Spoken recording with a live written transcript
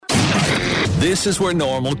This is where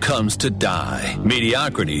normal comes to die.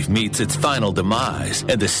 Mediocrity meets its final demise,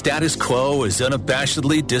 and the status quo is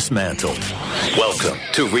unabashedly dismantled. Welcome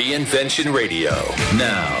to Reinvention Radio.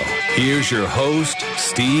 Now, here's your host,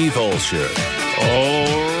 Steve Olsher.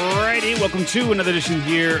 Alrighty, welcome to another edition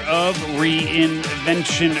here of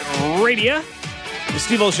Reinvention Radio.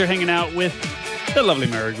 Steve Olsher hanging out with the lovely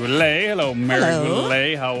Mary Goulet. Hello, Mary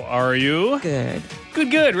Goulet. How are you? Good.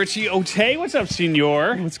 Good. Richie Ote, what's up,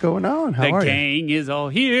 senor? What's going on? How are you? The gang is all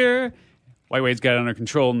here. White Wade's got it under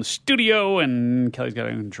control in the studio, and Kelly's got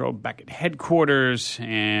it under control back at headquarters.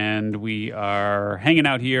 And we are hanging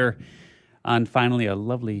out here on finally a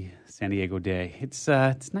lovely San Diego day. It's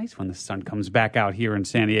nice when the sun comes back out here in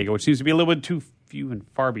San Diego, which seems to be a little bit too few and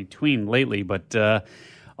far between lately, but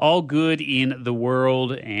all good in the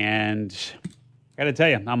world. And I got to tell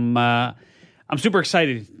you, I'm super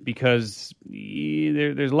excited because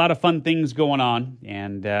there's a lot of fun things going on,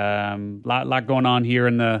 and lot going on here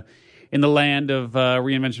in the land of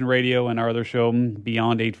Reinvention Radio and our other show,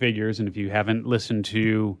 Beyond Eight Figures. And if you haven't listened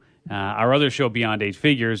to our other show, Beyond Eight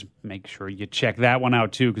Figures, make sure you check that one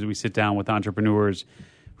out too, because we sit down with entrepreneurs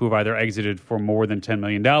who have either exited for more than $10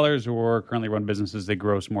 million or currently run businesses that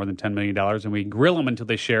gross more than $10 million, and we grill them until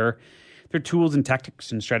they share their tools and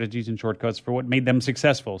tactics and strategies and shortcuts for what made them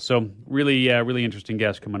successful. So really interesting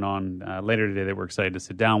guest coming on later today that we're excited to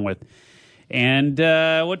sit down with. And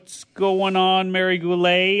what's going on, Mary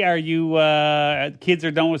Goulet? Are you kids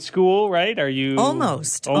are done with school, right? Are you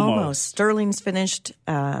almost? Sterling's finished.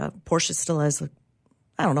 Portia still has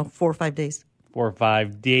 4 or 5 days. 4 or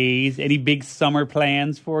 5 days. Any big summer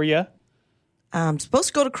plans for you? I'm supposed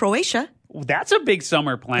to go to Croatia. That's a big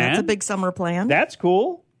summer plan. That's a big summer plan. That's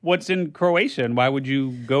cool. What's in Croatia, and why would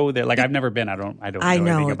you go there? Like, I've never been. I don't know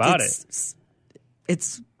anything about it.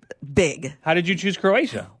 It's big. How did you choose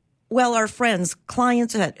Croatia? Well, our friends,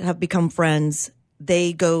 clients that have become friends,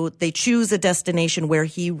 they choose a destination where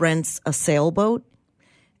he rents a sailboat,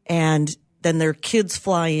 and then their kids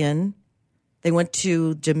fly in. They went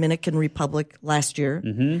to Dominican Republic last year.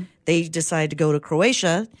 Mm-hmm. They decided to go to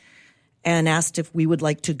Croatia and asked if we would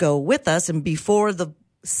like to go with us. And before the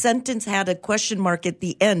sentence had a question mark at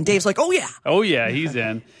the end, Dave's like, oh, yeah. Oh, yeah, he's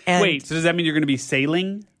in. Wait, so does that mean you're going to be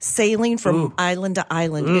sailing? Sailing from island to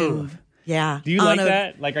island. Yeah. Do you like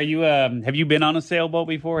that? Like, are you? Have you been on a sailboat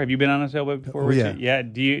before? Have you been on a sailboat before? Oh, yeah. Yeah.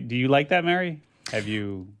 Do you like that, Mary? Have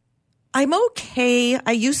you? I'm okay.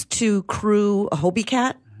 I used to crew a Hobie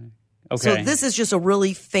Cat. Okay. So this is just a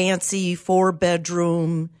really fancy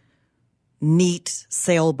 4-bedroom, neat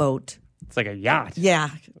sailboat. It's like a yacht. Yeah.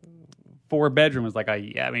 4-bedroom is like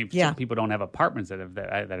some people don't have apartments that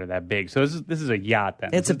are that big. So this is a yacht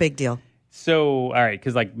then. It's a big deal. So, all right,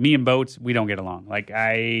 because like me and boats, we don't get along. Like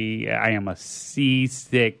I am a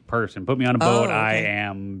seasick person. Put me on a boat, okay. I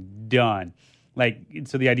am done. Like,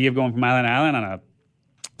 so the idea of going from island to island on a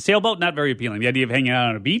sailboat, not very appealing. The idea of hanging out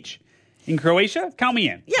on a beach in Croatia, count me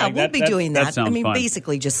in. Yeah, like, we'll be doing that. I mean, fun.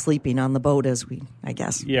 Basically just sleeping on the boat I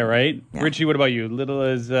guess. Yeah, right? Yeah. Richie, what about you?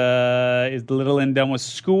 Is the little end done with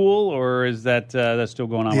school, or is that's still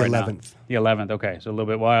going on right 11th. now? The 11th. Okay, so a little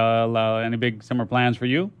bit while. Any big summer plans for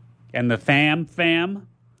you? And the fam?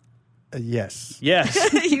 Yes.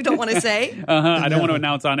 You don't want to say? I don't want to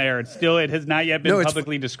announce on air. It has not yet been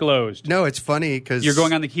publicly disclosed. No, it's funny because you're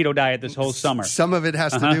going on the keto diet this whole summer. Some of it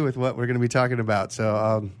has to do with what we're going to be talking about.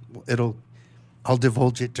 So I'll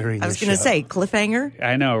divulge it during. I was going to say cliffhanger.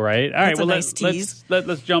 I know, right? All right. Well, nice tease.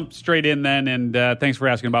 Let's jump straight in then. And thanks for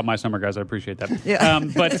asking about my summer, guys. I appreciate that.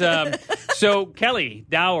 Yeah. So Kelly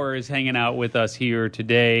Dower is hanging out with us here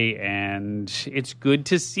today, and it's good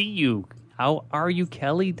to see you. How are you,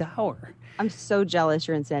 Kelly Dower? I'm so jealous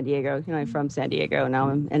you're in San Diego. You know, I'm from San Diego. Now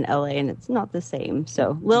I'm in LA, and it's not the same.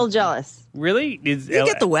 So, a little jealous. Really? You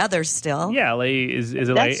get the weather still. Yeah, LA is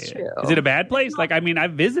LA. That's true. Is it a bad place? Like, I mean,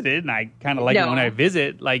 I've visited, and I kind of like it when I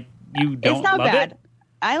visit. Like, you don't It's not love bad. it?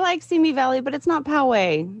 I like Simi Valley, but it's not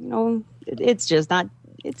Poway. You know, it's just not.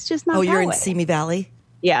 It's just not. Oh, Poway. you're in Simi Valley?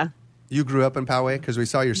 Yeah. You grew up in Poway because we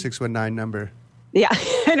saw your 619 number. Yeah,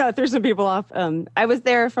 I know. It threw some people off. I was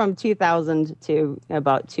there from 2000 to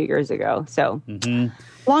about 2 years ago. So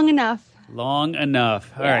long enough. Long enough.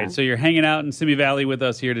 All right, so you're hanging out in Simi Valley with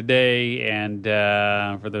us here today, and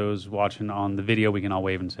for those watching on the video, we can all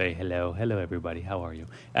wave and say hello. Hello, everybody. How are you?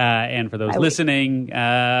 And for those listening,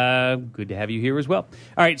 good to have you here as well.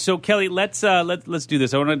 All right, so Kelly, let's do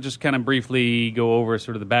this. I want to just kind of briefly go over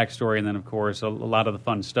sort of the backstory, and then, of course, a lot of the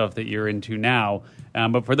fun stuff that you're into now.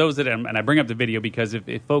 But for those and I bring up the video because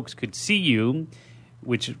if folks could see you,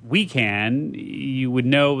 which we can, you would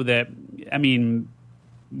know that, I mean,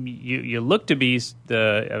 you look to be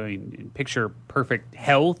picture perfect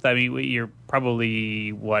health. I mean, you're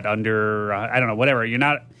probably under I don't know, whatever.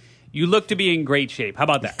 You look to be in great shape. How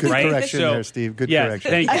about that? Good right? correction there, Steve. Good correction.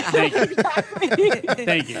 Thank you.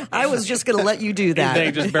 Thank you. I was just going to let you do that. They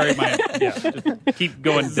just bury my just keep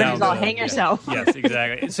going down. I'll hang yourself. Yes,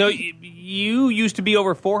 exactly. So you used to be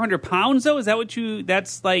over 400 pounds, though. Is that what you?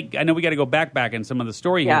 That's like I know we got to go back in some of the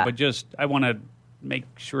story here, but just I want to make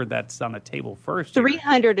sure that's on the table first.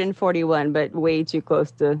 341, but way too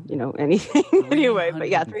close to anything anyway. But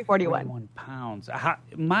yeah, 341 pounds.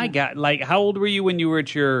 My God, like how old were you when you were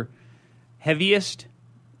at your heaviest?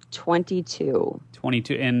 22.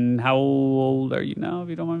 22. And how old are you now, if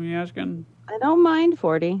you don't mind me asking? I don't mind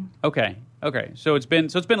 40. Okay. So it's been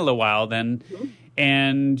a little while then. Mm-hmm.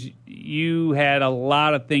 And you had a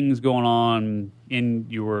lot of things going on in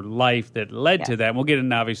your life that led to that. And we'll get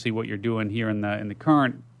into obviously what you're doing here in the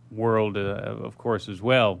current world, of course, as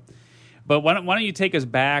well. But why don't you take us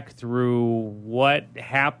back through what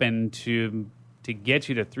happened to get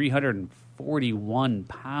you to 341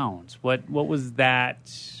 pounds? What was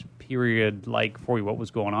that period like for you? What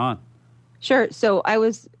was going on? Sure. So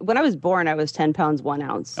when I was born, I was 10 pounds 1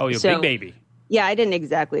 ounce. Oh, you're a big baby. Yeah, I didn't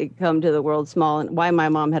exactly come to the world small. And why my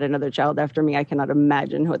mom had another child after me, I cannot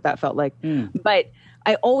imagine what that felt like. But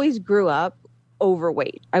I always grew up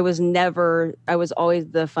overweight. I was always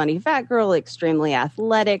the funny fat girl, extremely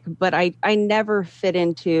athletic, but I never fit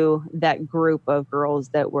into that group of girls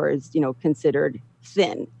that was, considered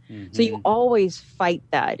thin. Mm-hmm. So you always fight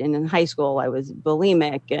that. And in high school, I was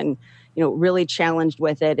bulimic and really challenged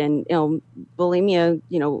with it. And, bulimia,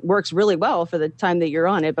 works really well for the time that you're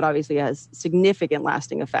on it, but obviously has significant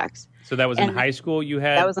lasting effects. So that was in high school you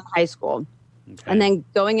had? That was in high school. Okay. And then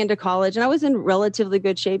going into college, and I was in relatively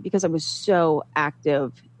good shape because I was so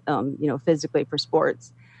active, physically for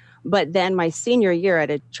sports. But then my senior year, I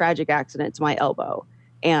had a tragic accident to my elbow,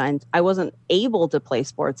 and I wasn't able to play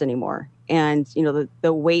sports anymore. And,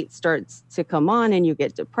 the weight starts to come on and you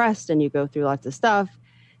get depressed and you go through lots of stuff.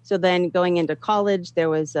 So then going into college, there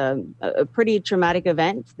was a pretty traumatic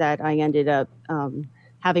event that I ended up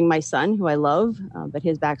having my son, who I love, but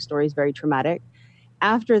his backstory is very traumatic.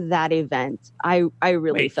 After that event, I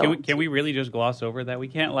really felt... Can we really just gloss over that? We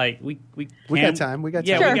can't we got time. We got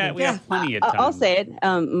time. Sure. We got plenty of time. I'll say it.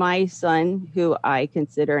 My son, who I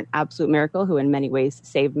consider an absolute miracle, who in many ways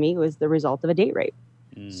saved me, was the result of a date rape.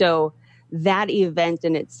 So that event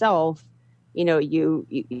in itself,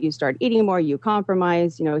 you start eating more, you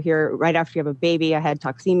compromise, here right after you have a baby, I had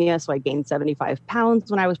toxemia. So I gained 75 pounds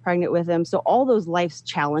when I was pregnant with him. So all those life's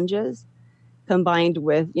challenges combined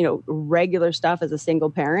with, regular stuff as a single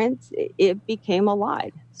parent, it became a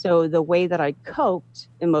lot. So the way that I coped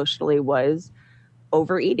emotionally was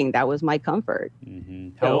overeating. That was my comfort.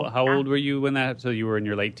 Mm-hmm. How old were you when that? So you were in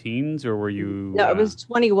your late teens, or were you? No, it was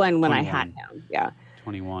 21 when I had him. Yeah.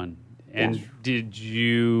 21. And did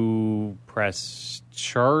you press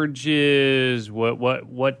charges?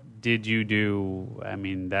 What did you do? I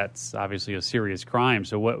mean, that's obviously a serious crime.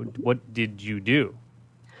 So what did you do?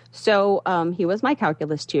 So he was my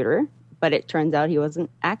calculus tutor, but it turns out he wasn't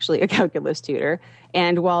actually a calculus tutor.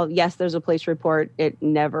 And while, yes, there's a police report, it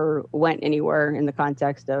never went anywhere in the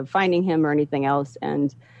context of finding him or anything else.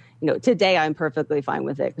 And, today I'm perfectly fine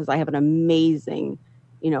with it because I have an amazing,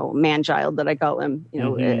 man-child that I call him,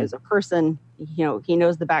 as a person. He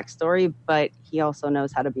knows the backstory, but he also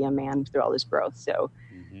knows how to be a man through all this growth. So,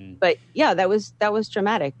 but yeah, that was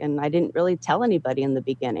traumatic. And I didn't really tell anybody in the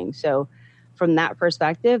beginning. So, from that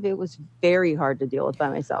perspective, it was very hard to deal with by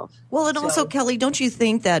myself. Well, and also, Kelly, don't you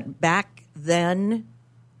think that back then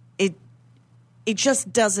it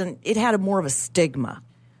just doesn't, it had more of a stigma?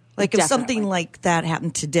 Like if something like that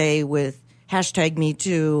happened today with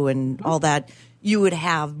 #MeToo and all that, you would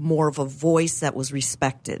have more of a voice that was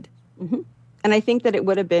respected. Mm-hmm. And I think that it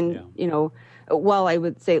would have been, well, I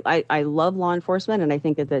would say I love law enforcement. And I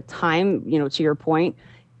think at the time, to your point,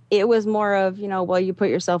 it was more of, you put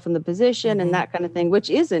yourself in the position and that kind of thing, which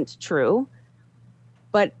isn't true.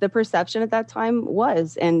 But the perception at that time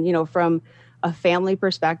was. And, from a family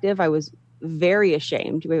perspective, I was very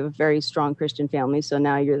ashamed. We have a very strong Christian family. So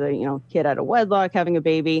now you're the, kid out of wedlock having a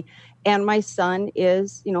baby. And my son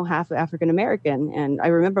is, half African American. And I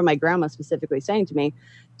remember my grandma specifically saying to me,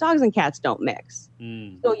 dogs and cats don't mix.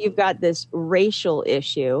 So you've got this racial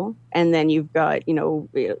issue, and then you've got,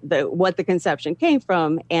 what the conception came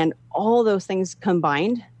from, and all those things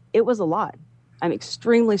combined. It was a lot. I'm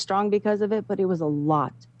extremely strong because of it, but it was a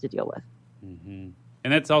lot to deal with. Mm-hmm.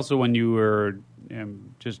 And that's also when you were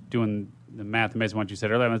just doing the math based on what you said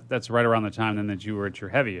earlier. That's right around the time then that you were at your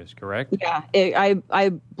heaviest, correct? Yeah, I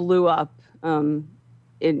blew up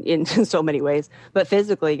in so many ways, but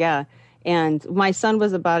physically, yeah. And my son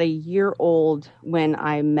was about a year old when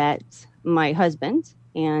I met my husband.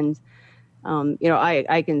 And,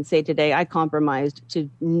 I can say today I compromised to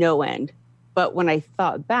no end. But when I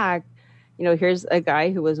thought back, here's a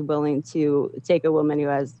guy who was willing to take a woman who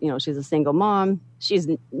has, she's a single mom. She's,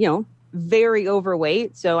 very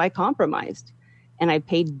overweight. So I compromised and I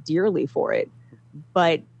paid dearly for it.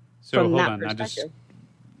 But from that perspective,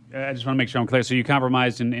 I just want to make sure I'm clear. So you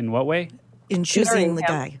compromised in what way? In choosing the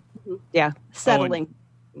guy. Yeah, settling.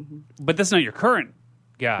 But that's not your current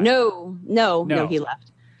guy. No, he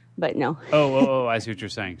left. But no. Oh, I see what you're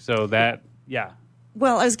saying. So that, yeah.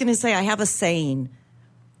 Well, I was going to say, I have a saying.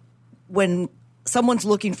 When someone's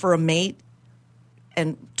looking for a mate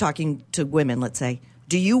and talking to women, let's say,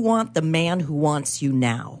 do you want the man who wants you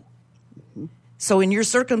now? Mm-hmm. So in your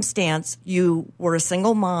circumstance, you were a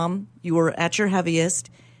single mom, you were at your heaviest,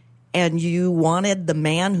 and you wanted the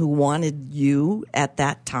man who wanted you at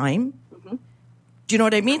that time. Mm-hmm. Do you know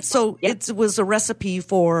what I mean? So It was a recipe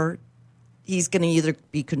for he's going to either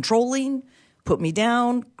be controlling, put me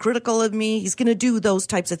down, critical of me. He's going to do those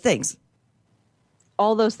types of things.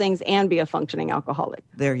 All those things and be a functioning alcoholic.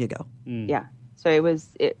 There you go. Mm. Yeah. So it was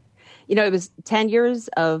 10 years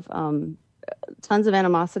of tons of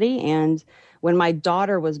animosity. And when my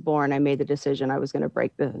daughter was born, I made the decision I was going to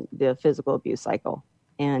break the physical abuse cycle.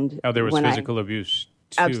 And there was physical abuse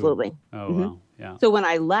too. Absolutely. Oh, mm-hmm. Wow. Yeah. So when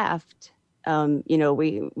I left,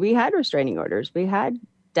 we had restraining orders. We had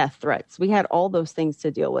death threats. We had all those things to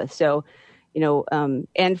deal with. So,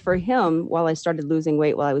 and for him, while I started losing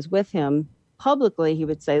weight while I was with him, publicly, he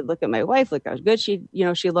would say, look at my wife, look how good she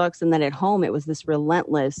looks. And then at home, it was this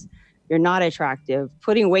relentless, you're not attractive,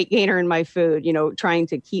 putting weight gainer in my food, trying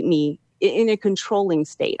to keep me in a controlling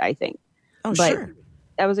state, I think. Oh, but sure.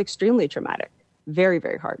 That was extremely traumatic. Very,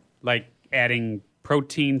 very hard. Like adding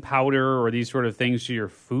protein powder or these sort of things to your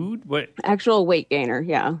food? What? Actual weight gainer,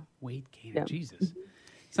 yeah. Weight gainer, yeah. Jesus.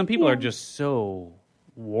 Some people are just so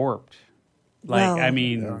warped. Like, well, I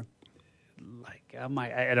mean...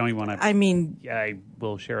 I don't even want to. I mean, I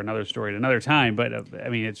will share another story at another time, but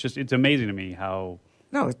it's amazing to me how.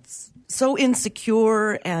 No, it's so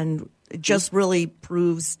insecure, and it just really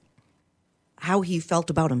proves how he felt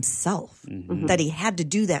about himself, that he had to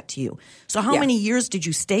do that to you. So how many years did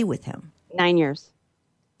you stay with him? 9 years.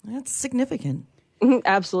 That's significant.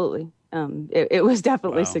 Absolutely. It was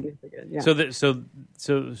definitely significant. Yeah. So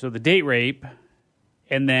the date rape.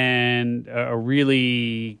 And then a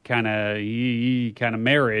really kind of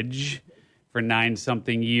marriage for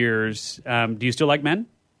 9-something years. Do you still like men?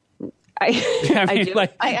 I do.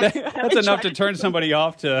 That's enough to turn somebody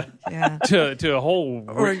off to a whole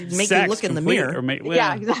or make you look in the mirror.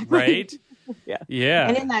 Yeah, exactly. Right. Yeah.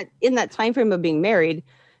 And in that time frame of being married,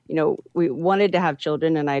 we wanted to have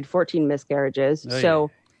children, and I had 14 miscarriages.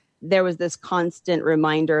 There was this constant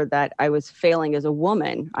reminder that I was failing as a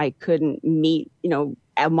woman. I couldn't meet,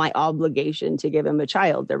 my obligation to give him a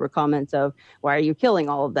child. There were comments of, why are you killing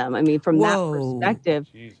all of them? I mean, from that perspective,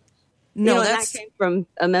 that came from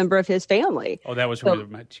a member of his family. Oh, that was from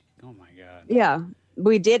oh my God. Yeah.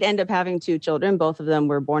 We did end up having 2 children. Both of them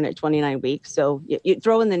were born at 29 weeks. So you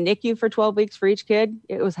throw in the NICU for 12 weeks for each kid.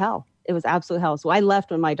 It was hell. It was absolute hell. So I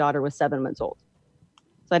left when my daughter was 7 months old.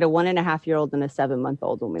 So I had a 1.5-year-old and a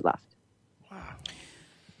 7-month-old when we left. Wow.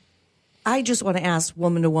 I just want to ask,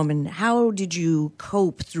 woman to woman, how did you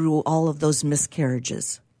cope through all of those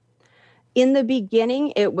miscarriages? In the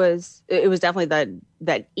beginning, it was definitely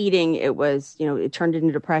that eating. It was, it turned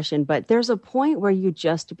into depression. But there's a point where you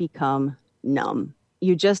just become numb.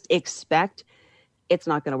 You just expect it's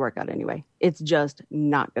not going to work out anyway. It's just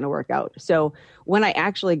not going to work out. So when I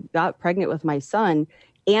actually got pregnant with my son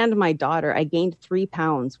and my daughter, I gained 3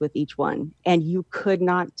 pounds with each one, and you could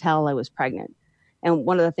not tell I was pregnant. And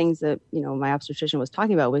one of the things that, my obstetrician was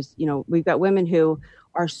talking about was, we've got women who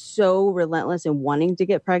are so relentless in wanting to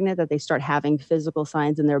get pregnant that they start having physical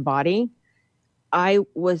signs in their body. I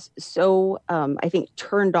was so, I think,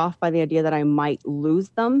 turned off by the idea that I might lose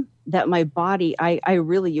them, that my body, I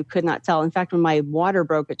really, you could not tell. In fact, when my water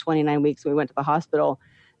broke at 29 weeks, we went to the hospital,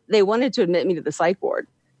 they wanted to admit me to the psych ward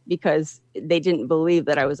because they didn't believe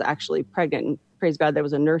that I was actually pregnant. And praise God, there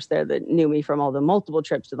was a nurse there that knew me from all the multiple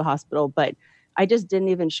trips to the hospital, but I just didn't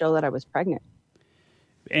even show that I was pregnant.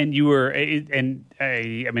 And you were,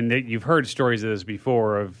 you've heard stories of this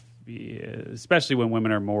before, of especially when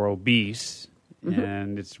women are more obese,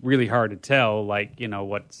 and it's really hard to tell,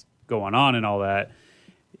 what's going on and all that.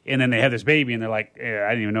 And then they have this baby, and they're like, I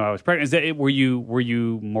didn't even know I was pregnant. Were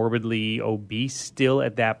you morbidly obese still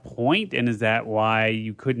at that point? And is that why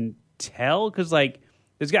you couldn't tell? Because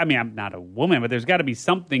I'm not a woman, but there's got to be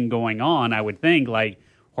something going on, I would think, like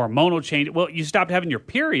hormonal change. Well, you stopped having your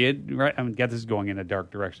period, right? I mean, this is going in a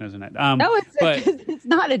dark direction, isn't it? No, it's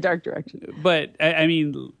not a dark direction. But I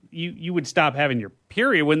mean, you would stop having your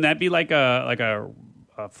period. Wouldn't that be like a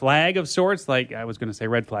flag of sorts? Like, I was going to say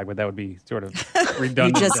red flag, but that would be sort of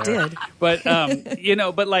redundant. You just did. But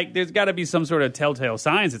but like, there's got to be some sort of telltale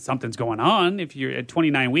signs that something's going on. If you're at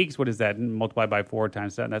 29 weeks, what is that? Multiplied by 4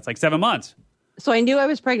 times 7, that's like 7 months. So I knew I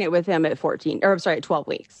was pregnant with him at 12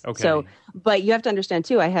 weeks. Okay. So, but you have to understand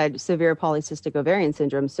too, I had severe polycystic ovarian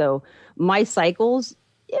syndrome. So my cycles,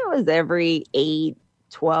 it was every 8,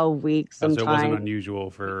 12 weeks sometimes. So it wasn't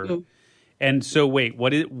unusual for... Mm-hmm. And so wait,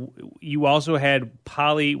 you also had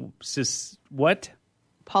polycystic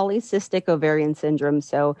ovarian syndrome.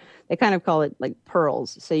 So they kind of call it like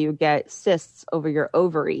pearls. So you get cysts over your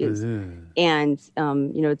ovaries, and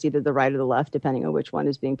it's either the right or the left, depending on which one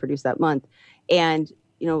is being produced that month. And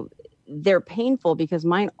they're painful because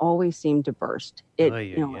mine always seemed to burst.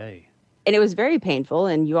 And it was very painful,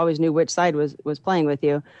 and you always knew which side was playing with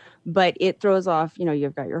you. But it throws off,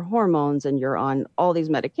 you've got your hormones and you're on all these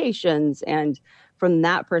medications. And from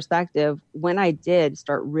that perspective, when I did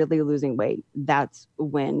start really losing weight, that's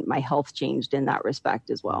when my health changed in that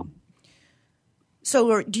respect as well.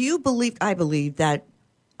 So do you believe, I believe, that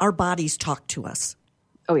our bodies talk to us?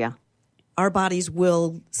 Oh, yeah. Our bodies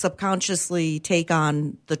will subconsciously take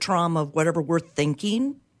on the trauma of whatever we're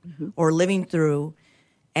thinking or living through.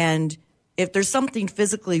 And if there's something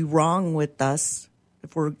physically wrong with us,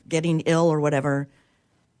 if we're getting ill or whatever,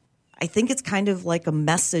 I think it's kind of like a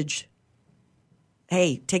message.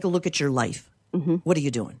 Hey, take a look at your life. Mm-hmm. What are you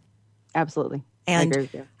doing? Absolutely. And I agree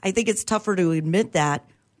with you. I think it's tougher to admit that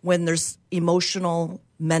when there's emotional,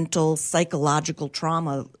 mental, psychological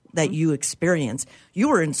trauma that you experience. You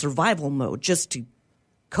were in survival mode just to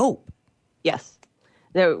cope. Yes.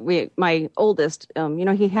 My oldest,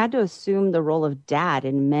 he had to assume the role of dad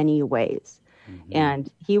in many ways. Mm-hmm.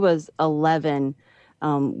 And he was 11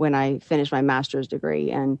 when I finished my master's degree.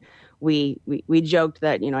 And we joked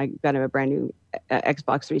that, I got him a brand new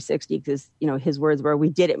Xbox 360 because, his words were, "We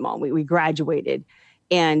did it, Mom. We graduated."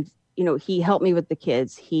 And, he helped me with the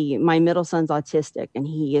kids. My middle son's autistic, and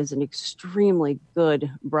he is an extremely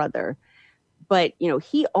good brother. But,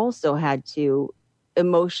 he also had to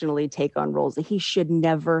emotionally take on roles that he should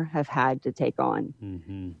never have had to take on.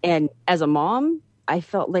 Mm-hmm. And as a mom, I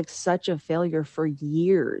felt like such a failure for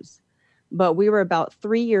years. But we were about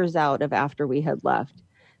 3 years out of after we had left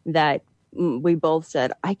that we both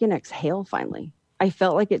said, I can exhale finally. I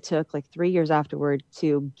felt like it took like 3 years afterward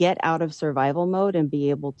to get out of survival mode and be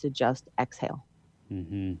able to just exhale.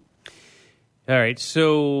 Mm-hmm. All right.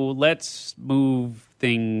 So let's move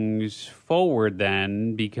things forward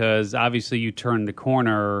then, because obviously you turned the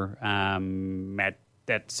corner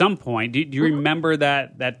at some point. Do you remember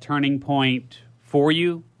that turning point for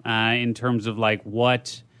you in terms of like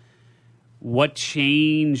what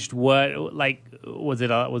changed? What, like, was it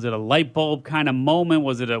a light bulb kind of moment?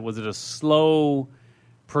 Was it a slow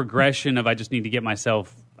progression of I just need to get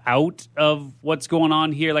myself out of what's going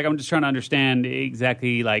on here? Like, I'm just trying to understand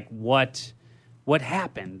exactly like what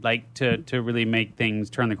happened, like to really make things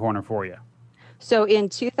turn the corner for you. So in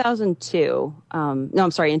 2002,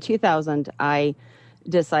 in 2000, I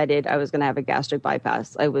decided I was going to have a gastric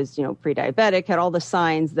bypass. I was, pre-diabetic, had all the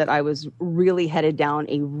signs that I was really headed down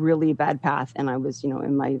a really bad path. And I was,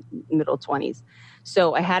 in my middle 20s.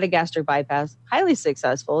 So I had a gastric bypass, highly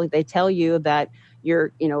successful. They tell you that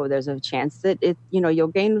there's a chance that you'll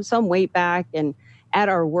gain some weight back. And at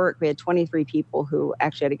our work, we had 23 people who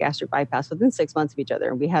actually had a gastric bypass within 6 months of each other.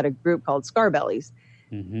 And we had a group called Scar Bellies.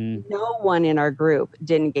 Mm-hmm. No one in our group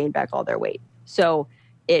didn't gain back all their weight. So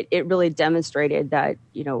it really demonstrated that,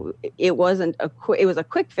 it was a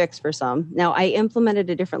quick fix for some. Now, I implemented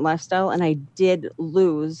a different lifestyle and I did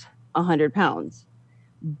lose 100 pounds,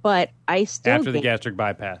 but I still after the gastric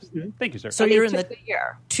bypass. Mm-hmm. Thank you, sir. So you're in the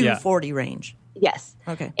 240 range. Yes.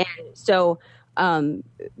 Okay. And so,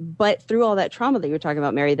 but through all that trauma that you were talking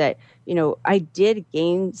about, Mary, that, I did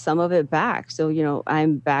gain some of it back. So,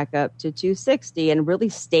 I'm back up to 260 and really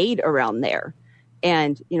stayed around there.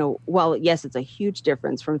 And, while, yes, it's a huge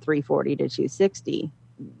difference from 340 to 260,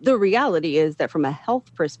 the reality is that from a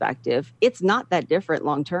health perspective, it's not that different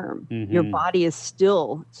long term. Mm-hmm. Your body is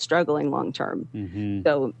still struggling long term. Mm-hmm.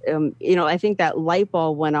 So, I think that light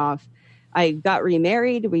bulb went off. I got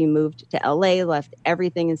remarried. We moved to LA, left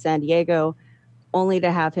everything in San Diego, only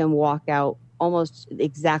to have him walk out almost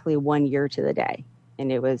exactly 1 year to the day.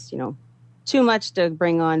 And it was, too much to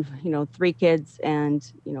bring on, 3 kids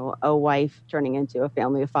and, a wife turning into a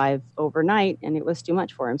family of 5 overnight. And it was too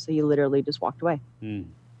much for him. So he literally just walked away. Mm.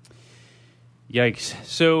 Yikes.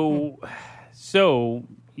 So,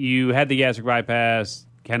 you had the gastric bypass,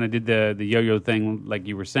 kind of did the yo-yo thing like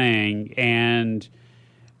you were saying, and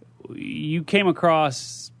you came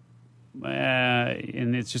across,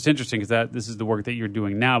 and it's just interesting because this is the work that you're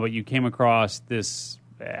doing now, but you came across this,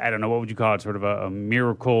 I don't know, what would you call it, sort of a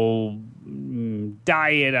miracle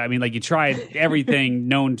diet. I mean, like you tried everything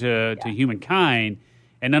known to humankind,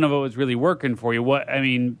 and none of it was really working for you.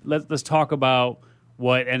 Let's talk about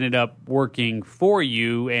what ended up working for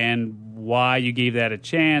you and why you gave that a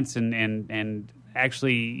chance, and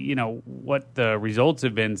actually, you know, what the results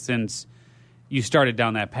have been since you started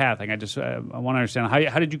down that path. Like, I want to understand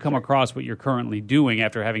how did you come across what you're currently doing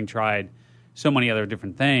after having tried so many other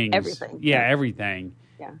different things? Everything. Yeah, everything.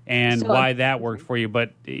 Yeah. And why that worked for you.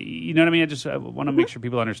 But you know what I mean? I want to make sure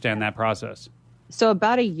people understand that process. So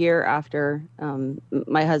about a year after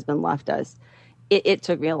my husband left us, it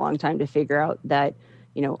took me a long time to figure out that,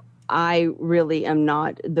 you know, I really am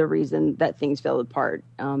not the reason that things fell apart.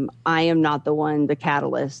 I am not the one, the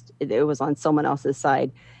catalyst. It was on someone else's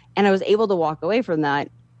side. And I was able to walk away from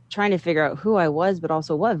that, trying to figure out who I was, but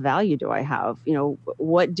also what value do I have? You know,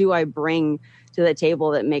 what do I bring to the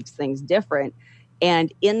table that makes things different?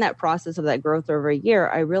 And in that process of that growth over a year,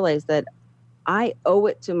 I realized that I owe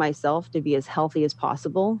it to myself to be as healthy as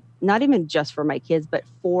possible, not even just for my kids, but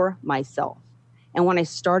for myself. And when I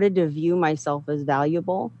started to view myself as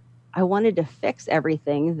valuable, I wanted to fix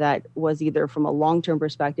everything that was either from a long-term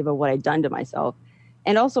perspective of what I'd done to myself.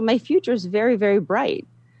 And also my future is very, very bright.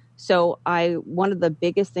 So one of the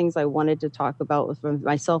biggest things I wanted to talk about with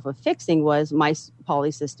myself of fixing was my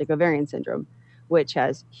polycystic ovarian syndrome, which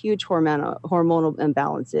has huge hormonal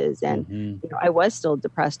imbalances. And you know, I was still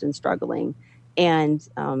depressed and struggling. And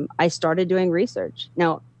I started doing research.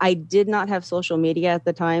 Now, I did not have social media at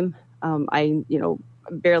the time. I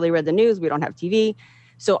barely read the news. We don't have TV.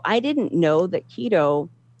 So I didn't know that keto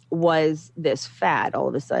was this fad all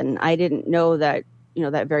of a sudden. I didn't know that, you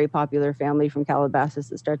know, that very popular family from Calabasas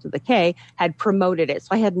that starts with a K had promoted it. So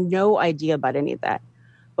I had no idea about any of that.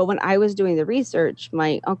 But when I was doing the research,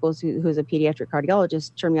 my uncle, who's a pediatric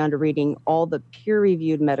cardiologist, turned me on to reading all the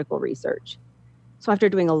peer-reviewed medical research. So after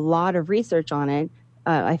doing a lot of research on it,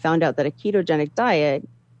 I found out that a ketogenic diet,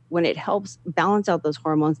 when it helps balance out those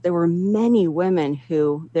hormones, there were many women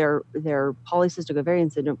who their polycystic ovarian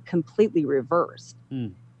syndrome completely reversed.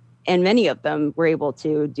 And many of them were able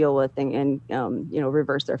to deal with and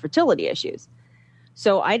reverse their fertility issues.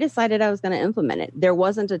 So I decided I was going to implement it. There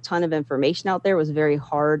wasn't a ton of information out there. It was very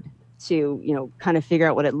hard to, you know, kind of figure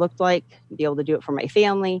out what it looked like, be able to do it for my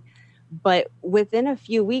family. But within a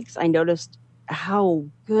few weeks, I noticed how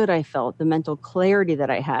good I felt, the mental clarity that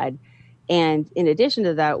I had. And in addition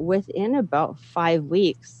to that, within about 5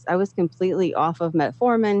 weeks, I was completely off of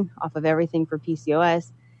metformin, off of everything for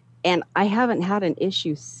PCOS. And I haven't had an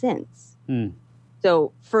issue since.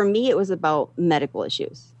 So for me, it was about medical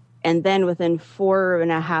issues. And then within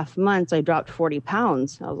 4.5 months, I dropped 40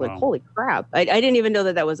 pounds. I was like, holy crap. I didn't even know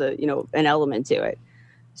that was an element to it.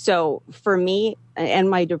 So for me, and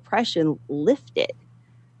my depression lifted.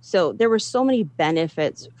 So there were so many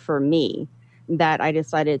benefits for me that I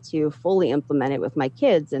decided to fully implement it with my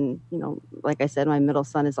kids. And, you know, like I said, my middle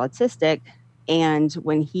son is autistic. And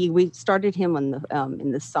when we started him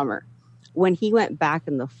in the summer, when he went back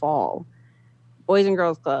in the fall, Boys and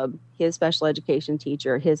Girls Club, his special education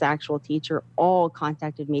teacher, his actual teacher, all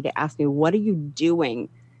contacted me to ask me, what are you doing?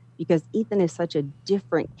 Because Ethan is such a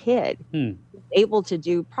different kid. He's able to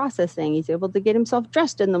do processing. He's able to get himself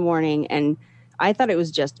dressed in the morning. And I thought it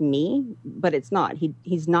was just me, but it's not.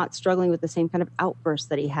 He's not struggling with the same kind of outbursts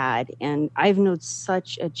that he had. And I've noticed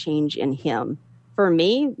such a change in him. For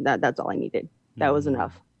me, that's all I needed. That was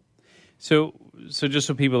enough. So just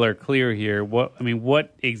so people are clear here,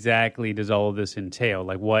 what exactly does all of this entail?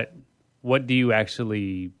 Like, what do you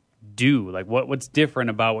actually do? Like, what's different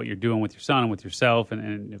about what you're doing with your son and with yourself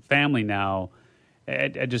and family now? I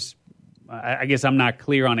guess I'm not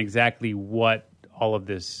clear on exactly what all of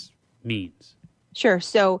this means. Sure.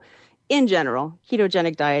 So in general,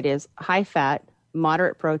 ketogenic diet is high fat,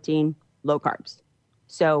 moderate protein, low carbs.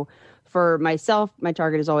 So for myself, my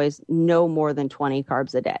target is always no more than 20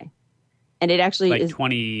 carbs a day. And it actually is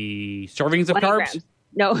 20 servings of carbs? Grams.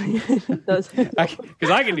 No, those because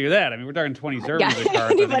I can do that. I mean, we're talking 20 servings of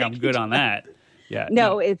carbs. I think I'm good on that. Yeah.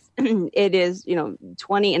 No, it is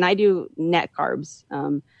 20, and I do net carbs.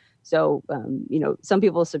 Some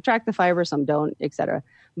people subtract the fiber, some don't, etc.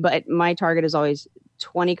 But my target is always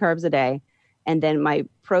 20 carbs a day, and then my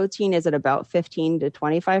protein is at about 15 to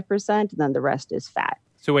 25%, and then the rest is fat.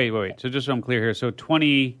 So wait. So just so I'm clear here, so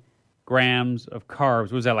 20 grams of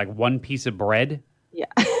carbs, was that like one piece of bread? Yeah.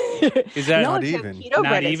 Is that not even?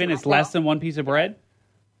 Not even? It's less than one piece of bread?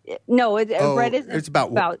 No, bread is it's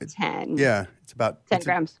about 10. Yeah, it's about 10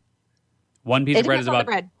 grams. One piece of bread is about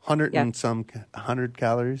 100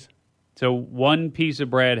 calories. So one piece of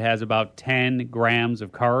bread has about 10 grams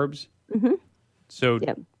of carbs. Mm-hmm. So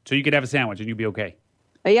you could have a sandwich and you'd be okay.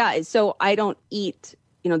 Yeah. So I don't eat,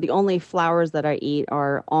 the only flours that I eat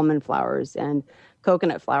are almond flours and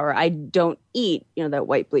coconut flour. I don't eat, that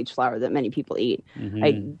white bleach flour that many people eat. Mm-hmm.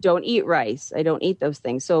 I don't eat rice. I don't eat those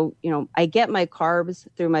things. So, I get my carbs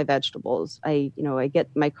through my vegetables. I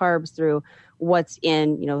get my carbs through what's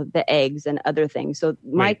in, the eggs and other things. So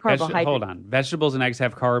my carbohydrate. Hold on. Vegetables and eggs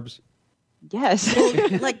have carbs? Yes.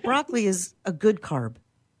 Like broccoli is a good carb.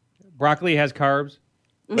 Broccoli has carbs?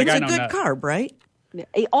 It's a good carb, right?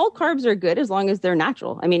 All carbs are good as long as they're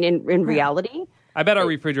natural. I mean, in reality. I bet our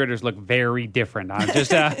refrigerators look very different. I'm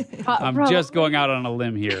just just going out on a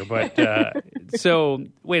limb here. But so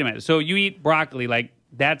wait a minute. So you eat broccoli, like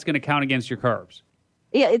that's going to count against your carbs?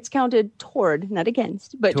 Yeah, it's counted toward, not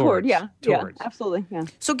against, but toward. Yeah, absolutely. Yeah.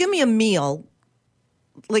 So give me a meal.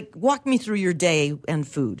 Like walk me through your day and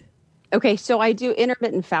food. Okay, so I do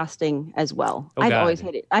intermittent fasting as well. Oh, I've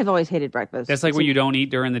always hated breakfast. That's like what you don't eat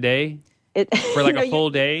during the day for like a full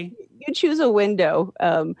day. You choose a window.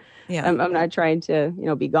 I'm not trying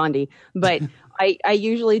to be Gandhi, but I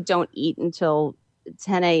usually don't eat until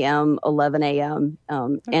 10 a.m., 11 a.m.,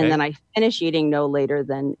 and then I finish eating no later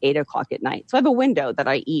than 8 o'clock at night. So I have a window that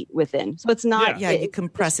I eat within. So it's not you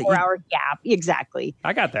compress it. 4-hour gap. Exactly.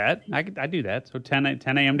 I got that. I do that. So 10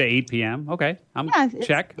 a.m. to 8 p.m. Okay.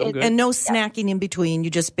 Check. I'm good. And no snacking in between.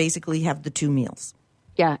 You just basically have the 2 meals.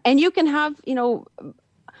 Yeah. And you can have,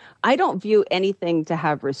 I don't view anything to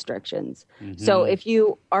have restrictions. Mm-hmm. So if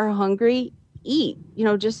you are hungry, eat.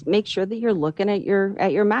 Just make sure that you're looking at your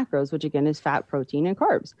macros, which again is fat, protein, and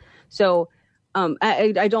carbs. So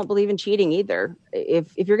I don't believe in cheating either.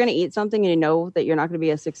 If you're going to eat something and you know that you're not going to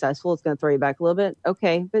be as successful, it's going to throw you back a little bit.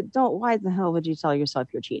 Okay, but don't. Why the hell would you tell yourself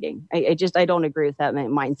you're cheating? I don't agree with that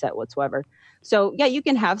mindset whatsoever. So yeah, you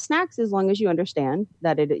can have snacks as long as you understand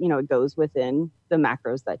that it goes within the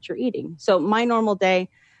macros that you're eating. So my normal day.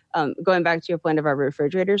 Going back to your point of our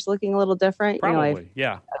refrigerators looking a little different. Probably,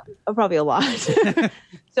 probably a lot.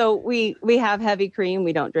 So we have heavy cream.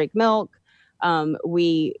 We don't drink milk.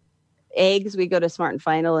 Eggs, we go to Smart and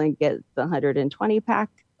Final and get the 120 pack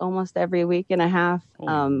almost every week and a half.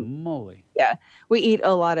 Holy moly. Yeah. We eat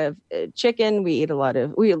a lot of chicken. We eat a lot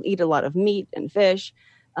of meat and fish.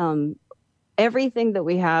 Everything that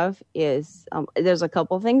we have is, there's a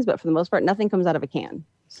couple things, but for the most part, nothing comes out of a can.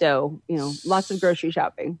 So, lots of grocery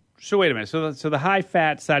shopping. So wait a minute. So the high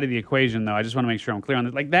fat side of the equation, though, I just want to make sure I'm clear on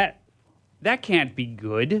that. Like that can't be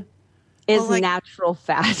good. It's natural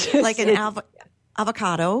fat. Like an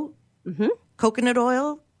avocado, coconut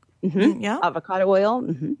oil, avocado oil.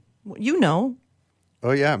 Mm-hmm.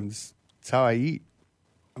 Oh yeah, that's how I eat.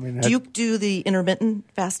 I mean, do you do the intermittent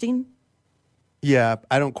fasting? Yeah,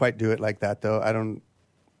 I don't quite do it like that though. I don't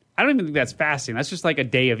even think that's fasting. That's just like a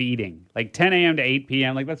day of eating. Like 10 a.m. to 8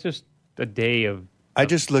 p.m. Like that's just a day of I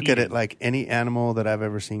just look eating. at it like any animal that I've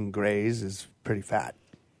ever seen graze is pretty fat.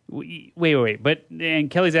 Wait.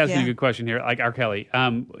 And Kelly's asking a good question here. Like our Kelly,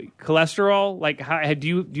 cholesterol. Like, how do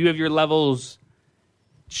you have your levels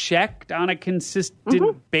checked on a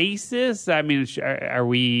consistent basis? I mean, are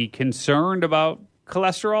we concerned about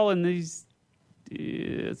cholesterol in these?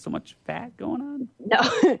 So much fat going on?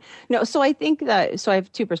 No. So I think that, I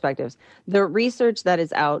have 2 perspectives. The research that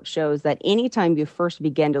is out shows that anytime you first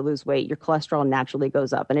begin to lose weight, your cholesterol naturally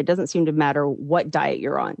goes up, and it doesn't seem to matter what diet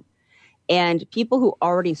you're on. And people who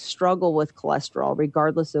already struggle with cholesterol,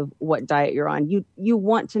 regardless of what diet you're on, you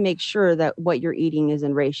want to make sure that what you're eating is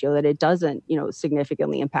in ratio, that it doesn't,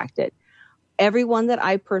 significantly impact it. Everyone that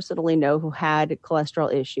I personally know who had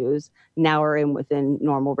cholesterol issues now are within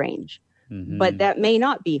normal range. Mm-hmm. But that may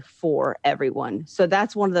not be for everyone. So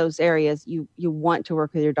that's one of those areas you want to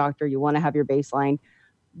work with your doctor. You want to have your baseline,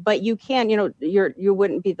 but you can, you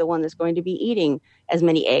wouldn't be the one that's going to be eating as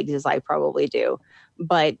many eggs as I probably do.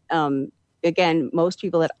 But again, most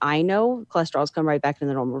people that I know, cholesterol's come right back in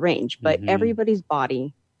the normal range, but everybody's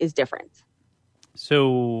body is different.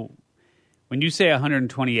 So when you say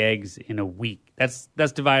 120 eggs in a week, that's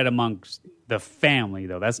divided amongst the family,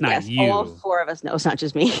 though. That's not you. All 4 of us know. It's not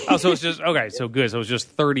just me. Oh, so it's just, okay, so good. So it's just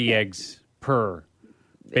 30 eggs per,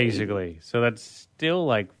 basically. So that's still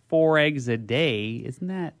like 4 eggs a day. Isn't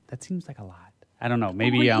that seems like a lot. I don't know.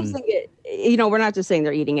 Maybe, we're not just saying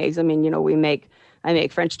they're eating eggs. I mean, I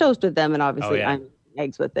make French toast with them, and obviously I'm eating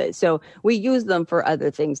eggs with it. So we use them for other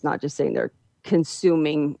things, not just saying they're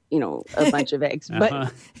consuming, a bunch of eggs.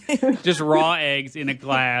 But just raw eggs in a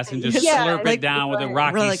glass and just slurp it down with a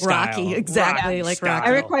Rocky like style. Rocky, exactly, like Rocky.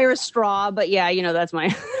 I require a straw, but that's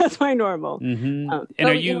my normal. Mm-hmm.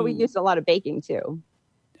 And we use a lot of baking too.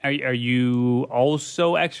 Are you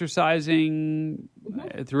also exercising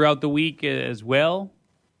throughout the week as well?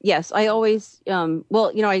 Yes, I always.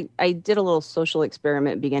 I did a little social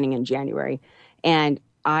experiment beginning in January, and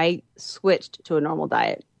I switched to a normal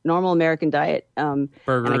American diet.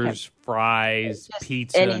 Burgers, fries,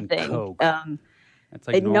 pizza, anything. And Coke. That's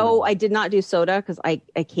like no, I did not do soda because I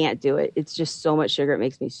can't do it. It's just so much sugar. It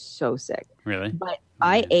makes me so sick. Really? But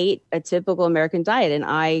I ate a typical American diet, and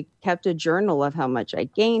I kept a journal of how much I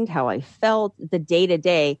gained, how I felt, the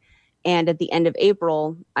day-to-day. And at the end of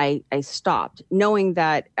April, I stopped, knowing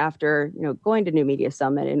that after going to New Media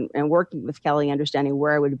Summit and working with Kelly, understanding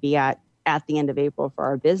where I would be at the end of April for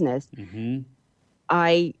our business,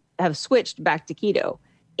 I have switched back to keto.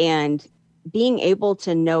 And being able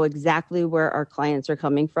to know exactly where our clients are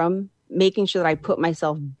coming from, making sure that I put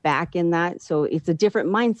myself back in that. So it's a different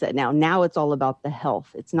mindset now. Now it's all about the health.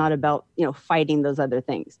 It's not about, fighting those other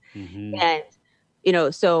things. And,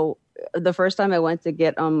 so the first time I went to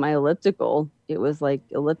get on my elliptical, it was like,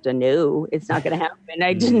 Ellipta, no, it's not going to happen.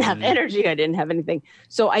 I didn't have energy. I didn't have anything.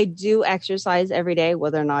 So I do exercise every day,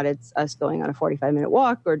 whether or not it's us going on a 45-minute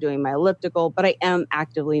walk or doing my elliptical, but I am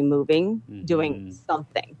actively moving, doing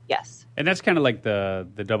something. Yes. And that's kind of like the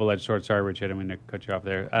double-edged sword. Sorry, Rich, I didn't mean to cut you off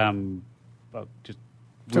there. Just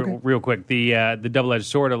real quick, the double-edged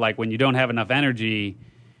sword of like when you don't have enough energy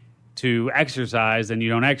to exercise, then you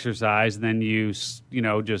don't exercise, and then you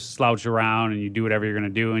just slouch around and you do whatever you're going to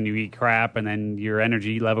do and you eat crap, and then your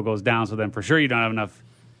energy level goes down. So then for sure you don't have enough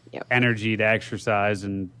energy to exercise,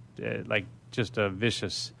 and like just a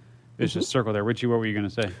vicious circle there. Richie, what were you going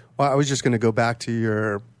to say? Well, I was just going to go back to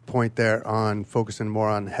your point there on focusing more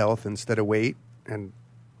on health instead of weight, and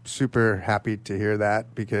super happy to hear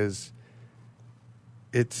that because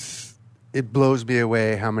it blows me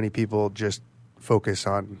away how many people just focus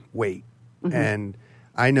on weight. And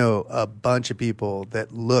I know a bunch of people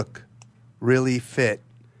that look really fit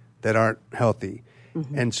that aren't healthy.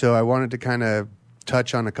 And so I wanted to kind of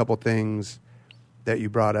touch on a couple things that you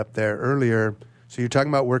brought up there earlier. So you're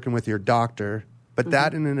talking about working with your doctor, but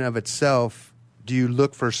that in and of itself, do you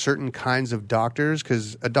look for certain kinds of doctors?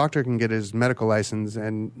 Because a doctor can get his medical license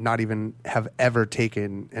and not even have ever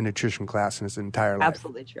taken a nutrition class in his entire life.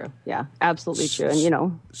 Absolutely true. Yeah, absolutely true.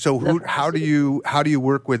 And so how do you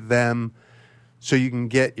work with them so you can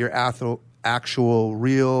get your actual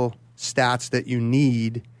real stats that you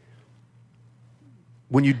need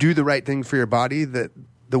when you do the right thing for your body? That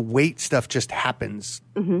the weight stuff just happens.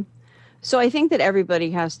 So I think that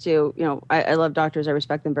everybody has to, I love doctors, I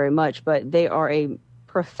respect them very much, but they are a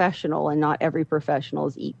professional and not every professional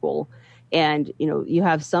is equal. And, you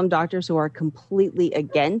have some doctors who are completely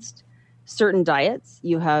against certain diets.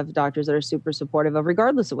 You have doctors that are super supportive of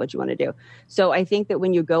regardless of what you want to do. So I think that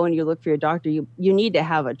when you go and you look for your doctor, you need to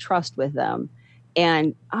have a trust with them.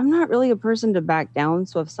 And I'm not really a person to back down.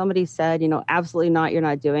 So if somebody said, absolutely not, you're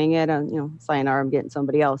not doing it, sayonara, I'm getting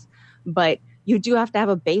somebody else. But you do have to have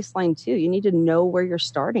a baseline too. You need to know where you're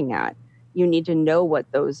starting at. You need to know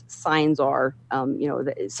what those signs are.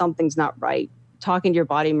 That something's not right. Talking to your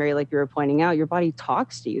body, Mary, like you were pointing out, your body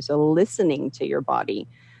talks to you. So listening to your body.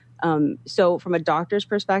 So from a doctor's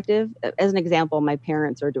perspective, as an example, my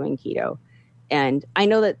parents are doing keto. And I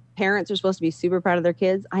know that parents are supposed to be super proud of their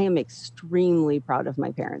kids. I am extremely proud of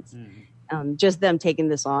my parents. Just them taking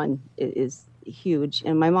this on is huge.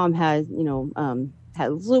 And my mom has,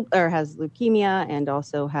 has leukemia and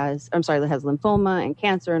also has lymphoma and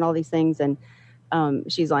cancer and all these things. And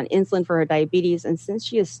she's on insulin for her diabetes. And since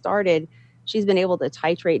she has started, she's been able to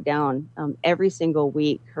titrate down every single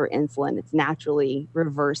week her insulin. It's naturally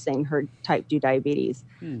reversing her type 2 diabetes.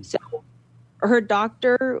 So her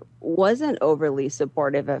doctor wasn't overly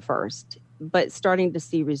supportive at first, but starting to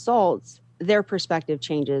see results, their perspective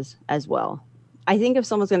changes as well. I think if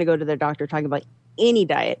someone's going to go to their doctor talking about any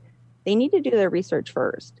diet, they need to do their research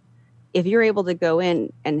first. If you're able to go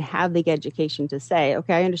in and have the education to say,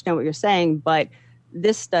 okay, I understand what you're saying, but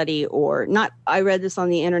this study or not, I read this on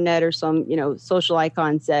the internet or some, social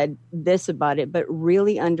icon said this about it, but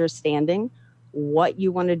really understanding what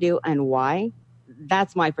you want to do and why,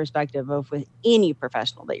 that's my perspective of with any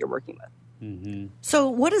professional that you're working with. So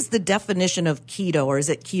what is the definition of keto, or is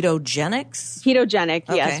it ketogenics? Ketogenic,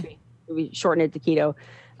 Okay. yes. We shorten it to keto.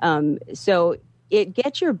 So it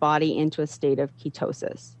gets your body into a state of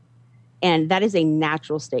ketosis. And that is a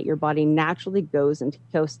natural state. Your body naturally goes into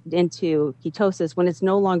ketosis when it's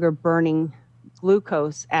no longer burning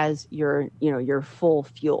glucose as your full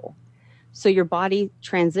fuel. So your body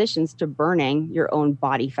transitions to burning your own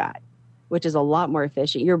body fat, which is a lot more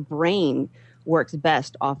efficient. Your brain works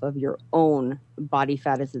best off of your own body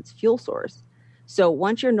fat as its fuel source. So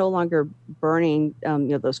once you're no longer burning,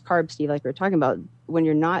 those carbs, Steve, like we were talking about, when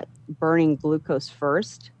you're not burning glucose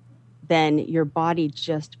first, then your body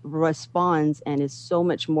just responds and is so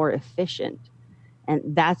much more efficient. And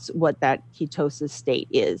that's what that ketosis state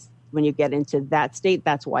is. When you get into that state,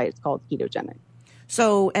 that's why it's called ketogenic.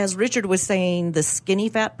 So as Richard was saying, the skinny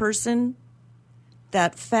fat person,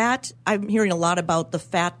 that fat, I'm hearing a lot about the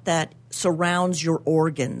fat that surrounds your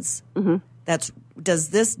organs. Mm-hmm. Does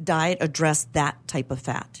this diet address that type of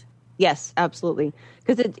fat? Yes, absolutely.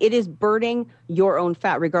 Because it is burning your own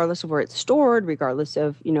fat, regardless of where it's stored, regardless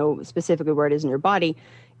of, specifically where it is in your body.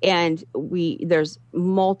 And there's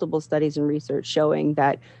multiple studies and research showing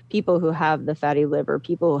that people who have the fatty liver,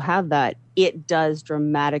 people who have that, it does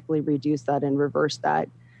dramatically reduce that and reverse that.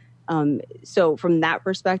 So from that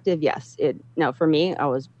perspective, yes. Now for me,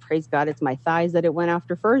 praise God, it's my thighs that it went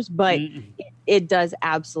after first, but it does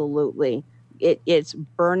absolutely. It's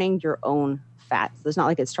burning your own fat. So it's not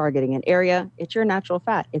like it's targeting an area. It's your natural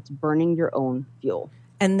fat. It's burning your own fuel.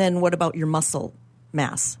 And then what about your muscle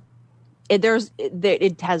mass?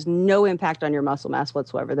 It has no impact on your muscle mass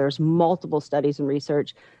whatsoever. There's multiple studies and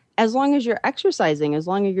research. As long as you're exercising, as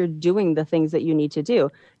long as you're doing the things that you need to do,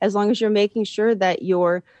 as long as you're making sure that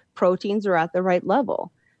your proteins are at the right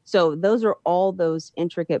level. So those are all those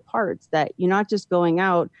intricate parts that you're not just going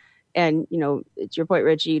out and, it's your point,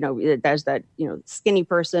 Richie, there's that, skinny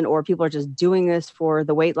person or people are just doing this for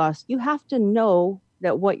the weight loss. You have to know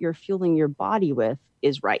that what you're fueling your body with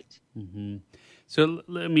is right. Mm-hmm. So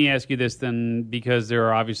let me ask you this then, because there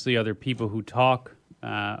are obviously other people who talk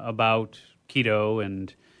about keto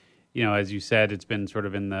and, as you said, it's been sort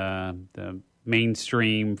of in the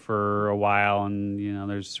mainstream for a while and,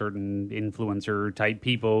 there's certain influencer type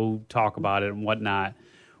people who talk about it and whatnot.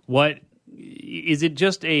 Is it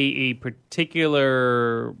just a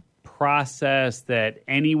particular process that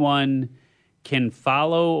anyone can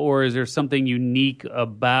follow, or is there something unique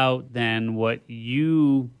about then what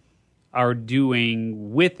you are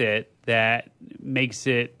doing with it that makes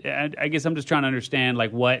it? I guess I'm just trying to understand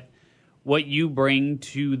like what you bring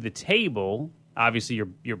to the table. Obviously,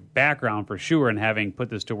 your background for sure, and having put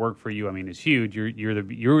this to work for you, I mean, is huge. You're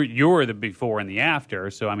the before and the after.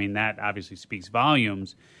 So I mean, that obviously speaks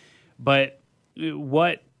volumes. But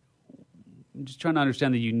I'm just trying to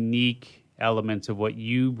understand the unique elements of what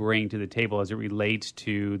you bring to the table as it relates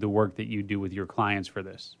to the work that you do with your clients for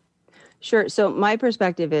this. Sure. So my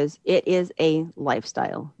perspective is it is a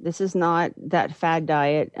lifestyle. This is not that fad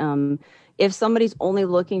diet. If somebody's only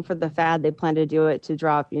looking for the fad, they plan to do it to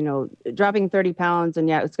dropping 30 pounds and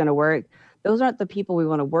it's going to work. Those aren't the people we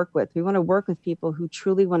want to work with. We want to work with people who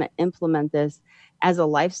truly want to implement this as a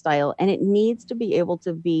lifestyle, and it needs to be able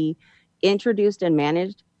to be introduced and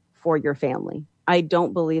managed for your family. I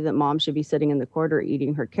don't believe that mom should be sitting in the corner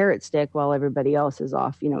eating her carrot stick while everybody else is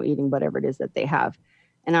off, eating whatever it is that they have.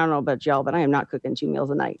 And I don't know about y'all, but I am not cooking 2 meals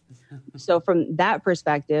a night. So from that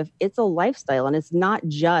perspective, it's a lifestyle, and it's not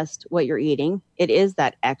just what you're eating. It is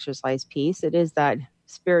that exercise piece. It is that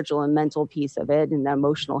spiritual and mental piece of it and the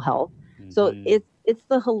emotional health. Mm-hmm. So it's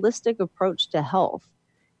the holistic approach to health.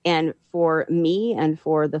 And for me and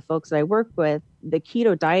for the folks that I work with, the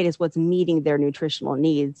keto diet is what's meeting their nutritional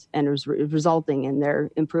needs and is resulting in their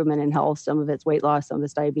improvement in health. Some of it's weight loss, some of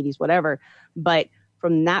it's diabetes, whatever. But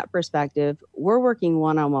from that perspective, we're working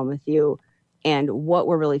one-on-one with you. And what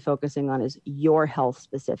we're really focusing on is your health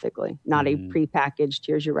specifically, not a prepackaged,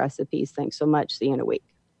 here's your recipes. Thanks so much. See you in a week.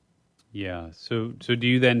 Yeah. So do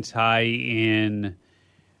you then tie in,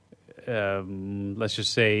 let's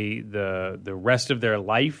just say the rest of their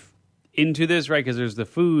life into this, right? Because there's the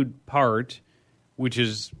food part, which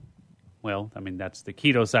is, well, I mean, that's the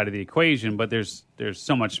keto side of the equation, but there's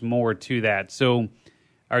so much more to that. So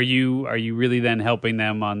are you really then helping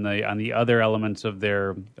them on the other elements of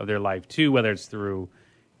their life too, whether it's through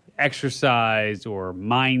exercise or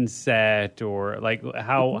mindset, or like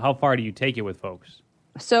how far do you take it with folks?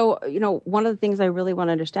 So, one of the things I really want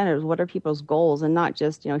to understand is what are people's goals, and not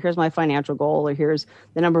just, here's my financial goal or here's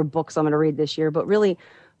the number of books I'm going to read this year, but really,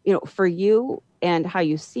 for you and how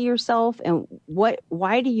you see yourself and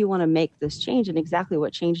why do you want to make this change, and exactly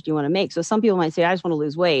what change do you want to make? So some people might say, I just want to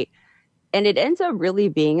lose weight. And it ends up really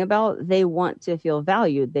being about they want to feel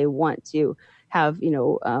valued. They want to have,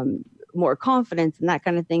 more confidence and that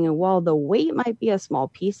kind of thing. And while the weight might be a small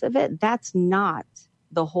piece of it, that's not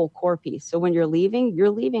the whole core piece. So when you're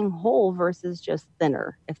leaving whole versus just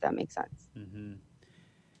thinner, if that makes sense. Mm-hmm.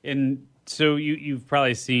 And so you've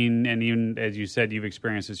probably seen, and even as you said, you've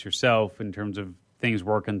experienced this yourself in terms of things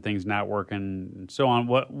working, things not working, and so on.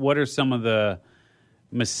 What are some of the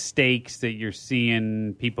mistakes that you're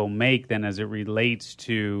seeing people make then as it relates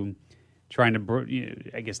to trying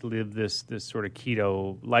to, I guess, live this sort of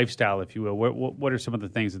keto lifestyle, if you will? What are some of the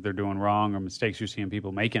things that they're doing wrong or mistakes you're seeing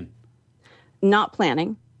people making? Not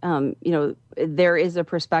planning. There is a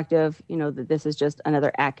perspective, that this is just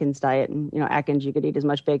another Atkins diet, and, Atkins, you could eat as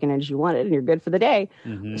much bacon as you wanted and you're good for the day.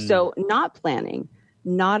 Mm-hmm. So not planning,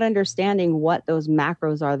 not understanding what those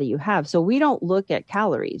macros are that you have. So we don't look at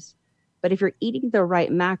calories, but if you're eating the right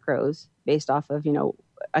macros based off of,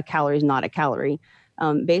 a calorie is not a calorie,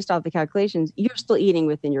 based off the calculations, you're still eating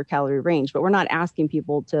within your calorie range, but we're not asking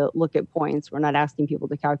people to look at points. We're not asking people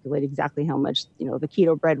to calculate exactly how much, the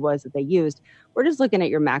keto bread was that they used. We're just looking at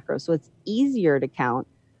your macros. So it's easier to count,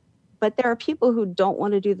 but there are people who don't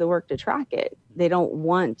want to do the work to track it. They don't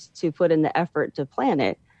want to put in the effort to plan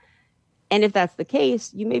it. And if that's the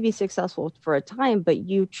case, you may be successful for a time, but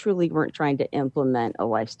you truly weren't trying to implement a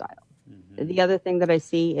lifestyle. Mm-hmm. The other thing that I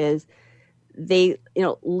see is they,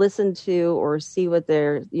 listen to or see what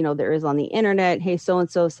there is on the internet. Hey,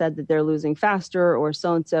 so-and-so said that they're losing faster, or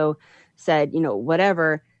so-and-so said,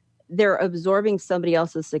 whatever. They're absorbing somebody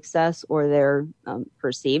else's success or their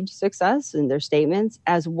perceived success in their statements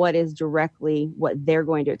as what is directly what they're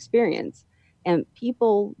going to experience. And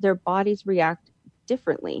people, their bodies react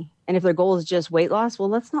differently. And if their goal is just weight loss, well,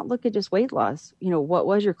 let's not look at just weight loss. What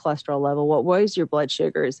was your cholesterol level? What was your blood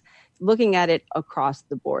sugars? Looking at it across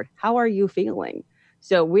the board. How are you feeling?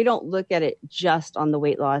 So we don't look at it just on the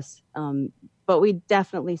weight loss, but we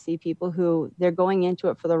definitely see people who they're going into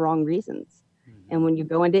it for the wrong reasons. Mm-hmm. And when you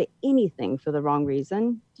go into anything for the wrong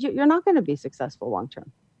reason, you're not going to be successful long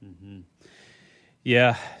term. Mm-hmm.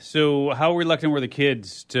 Yeah. So how reluctant were the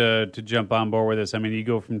kids to jump on board with this? I mean, you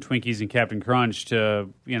go from Twinkies and Captain Crunch to,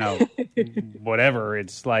 whatever.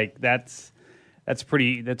 It's like that's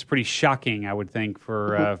pretty shocking, I would think,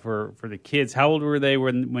 for the kids. How old were they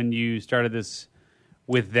when you started this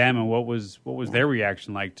with them, and what was their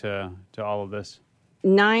reaction like to all of this?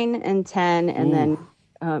 9 and 10, and Ooh.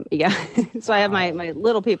 Then so I have my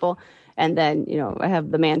little people. And then, I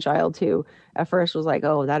have the man-child who at first was like,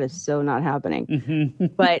 oh, that is so not happening. Mm-hmm.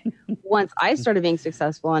 But once I started being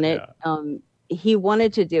successful in it, he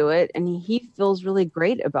wanted to do it. And he feels really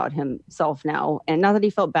great about himself now. And not that he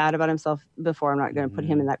felt bad about himself before. I'm not going to put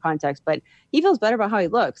him in that context. But he feels better about how he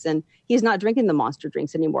looks. And he's not drinking the Monster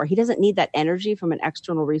drinks anymore. He doesn't need that energy from an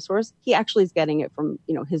external resource. He actually is getting it from,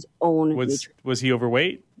 his own Was he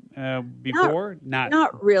overweight? Before?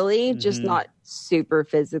 Not really, just not super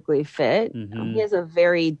physically fit. Mm-hmm. He has a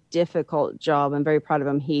very difficult job. I'm very proud of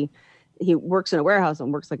him. He works in a warehouse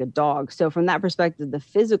and works like a dog. So from that perspective, the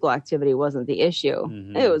physical activity wasn't the issue.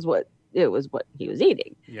 Mm-hmm. It was what he was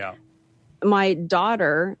eating. Yeah. My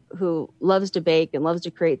daughter, who loves to bake and loves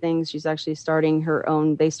to create things, she's actually starting her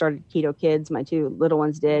own. They started Keto Kids. My two little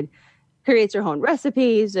ones did. Creates her own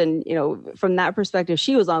recipes. And, from that perspective,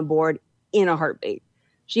 she was on board in a heartbeat.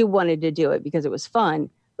 She wanted to do it because it was fun.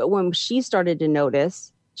 But when she started to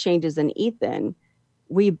notice changes in Ethan,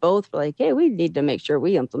 we both were like, hey, we need to make sure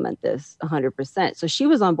we implement this 100%. So she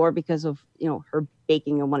was on board because of, her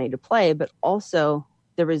baking and wanting to play, but also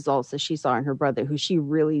the results that she saw in her brother, who she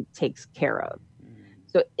really takes care of.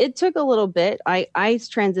 So it took a little bit. I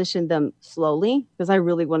transitioned them slowly because I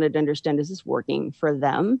really wanted to understand, is this working for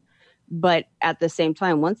them? But at the same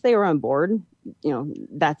time, once they were on board,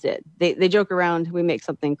 that's it. They joke around. We make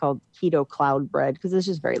something called keto cloud bread because it's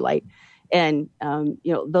just very light. And,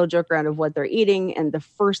 they'll joke around of what they're eating. And the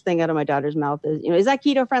first thing out of my daughter's mouth is that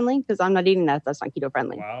keto friendly? Because I'm not eating that. That's not keto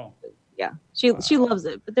friendly. Wow. Yeah. She loves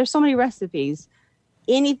it. But there's so many recipes.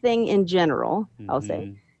 Anything in general, I'll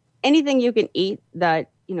say, anything you can eat that,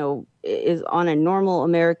 is on a normal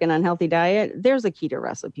American unhealthy diet, there's a keto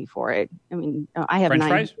recipe for it. I mean, I have French 9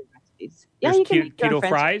 fries? recipes. Yeah, you can keto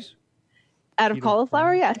fries? Out of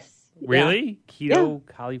cauliflower, yes. Really? Yeah. Keto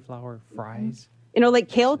cauliflower fries? Like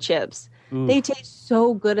kale chips. Ooh. They taste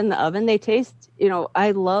so good in the oven. They taste,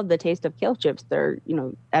 I love the taste of kale chips. They're,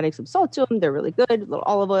 adding some salt to them. They're really good. A little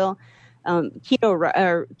olive oil. The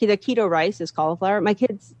keto rice is cauliflower. My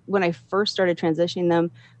kids, when I first started transitioning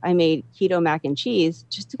them, I made keto mac and cheese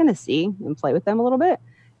just to kind of see and play with them a little bit.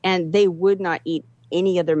 And they would not eat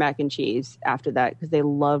any other mac and cheese after that because they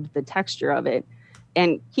loved the texture of it.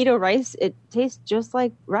 And keto rice, it tastes just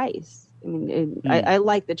like rice. I mean, I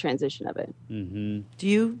like the transition of it. Mm-hmm. Do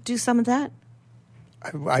you do some of that?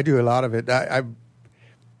 I do a lot of it.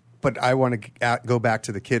 But I want to go back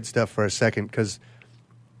to the kid stuff for a second because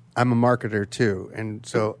I'm a marketer too. And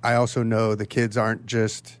so I also know the kids aren't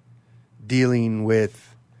just dealing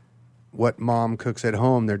with what mom cooks at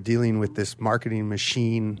home. They're dealing with this marketing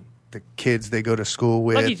machine, the kids they go to school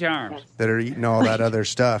with Lucky Charms. that are eating all that other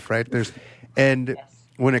stuff, right?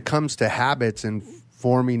 When it comes to habits and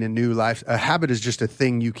forming a new life, a habit is just a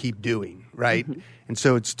thing you keep doing, right? Mm-hmm. And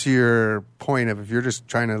so it's to your point of if you're just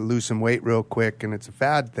trying to lose some weight real quick and it's a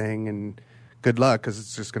fad thing, and good luck because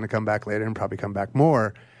it's just going to come back later and probably come back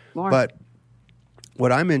more. But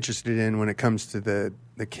what I'm interested in when it comes to the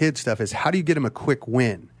kid stuff is how do you get them a quick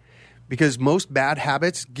win? Because most bad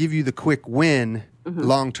habits give you the quick win,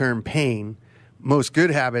 long-term pain. Most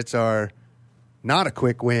good habits are not a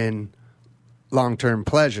quick win, long-term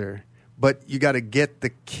pleasure. But you got to get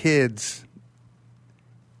the kids.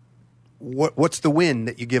 What's the win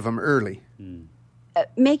that you give them early?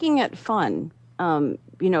 Making it fun.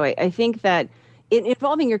 I think that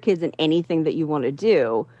involving your kids in anything that you want to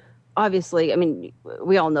do, obviously, I mean,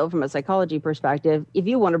 we all know from a psychology perspective, if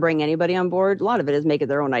you want to bring anybody on board, a lot of it is make it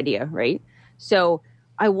their own idea, right? So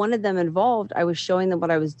I wanted them involved. I was showing them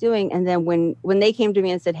what I was doing. And then when they came to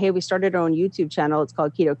me and said, hey, we started our own YouTube channel, it's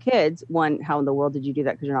called Keto Kids. One, how in the world did you do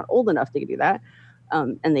that? Because you're not old enough to do that.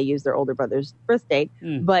 And they used their older brother's birth date.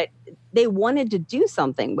 But they wanted to do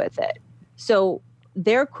something with it. So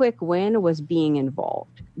their quick win was being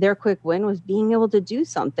involved. Their quick win was being able to do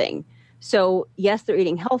something. So yes, they're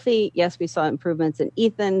eating healthy. Yes, we saw improvements in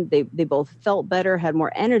Ethan. They both felt better, had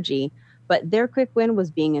more energy. But their quick win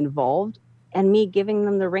was being involved and me giving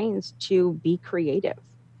them the reins to be creative.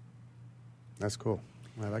 That's cool.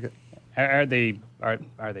 I like it. Are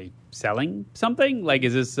they selling something? Like,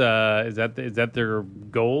 is this is that their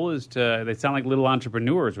goal? Is to they sound like little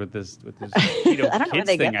entrepreneurs with this keto kids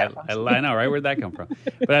thing? I know, right? Where'd that come from?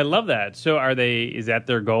 But I love that. So, is that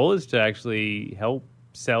their goal? Is to actually help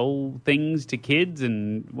sell things to kids?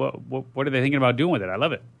 And what are they thinking about doing with it? I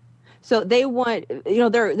love it. So they want,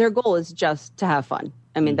 their goal is just to have fun.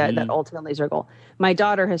 I mean, that ultimately is their goal. My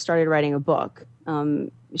daughter has started writing a book.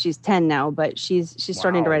 She's 10 now, but she's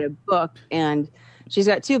starting to write a book, and she's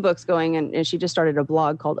got 2 books going, and she just started a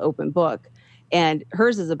blog called Open Book. And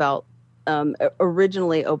hers is about,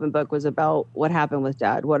 originally Open Book was about what happened with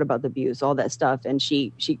dad, what about the abuse, all that stuff. And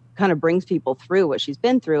she kind of brings people through what she's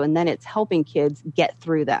been through, and then it's helping kids get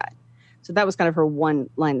through that. So that was kind of her one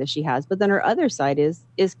line that she has. But then her other side is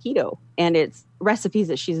keto, and it's recipes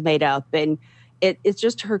that she's made up, and it's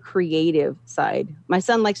just her creative side. My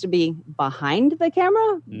son likes to be behind the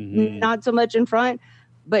camera, not so much in front,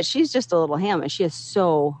 but she's just a little ham, and she has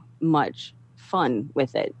so much fun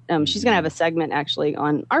with it. She's going to have a segment actually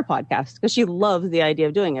on our podcast because she loves the idea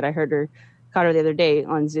of doing it. I caught her the other day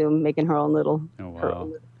on Zoom making her own little. Oh,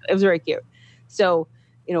 wow. It was very cute. So,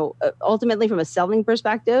 ultimately from a selling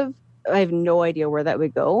perspective, I have no idea where that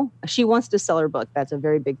would go. She wants to sell her book. That's a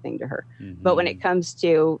very big thing to her. But when it comes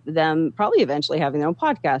to them probably eventually having their own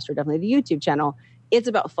podcast or definitely the YouTube channel, it's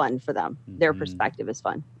about fun for them. Their perspective is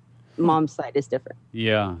fun. Mom's side is different.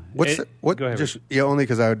 Yeah. Go ahead, just only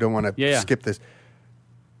because I don't want to skip this.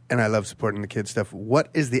 And I love supporting the kids stuff. What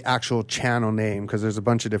is the actual channel name? Because there's a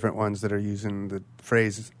bunch of different ones that are using the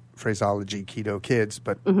phraseology Keto Kids,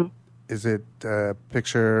 but is it a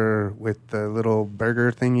picture with the little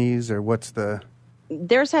burger thingies, or what's the?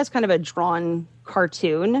 Theirs has kind of a drawn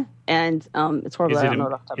cartoon, and it's horrible. I don't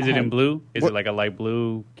know off the top of my head. Is it in blue? Is it like a light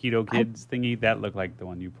blue Keto Kids thingy? That looked like the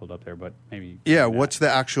one you pulled up there, but maybe. Yeah, what's the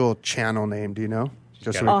actual channel name? Do you know?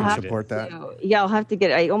 Just so we can support that. Yeah, I'll have to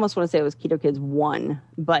get. I almost want to say it was Keto Kids 1,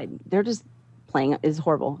 but they're just playing is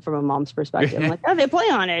horrible from a mom's perspective. I'm like, they play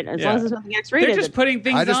on it as long as it's nothing X-rated. They're just putting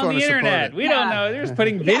things on the internet. We don't know. They're just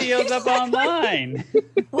putting videos up online.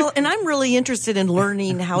 Well, and I'm really interested in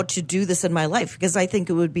learning how to do this in my life because I think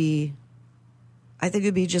it would be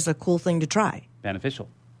just a cool thing to try. Beneficial.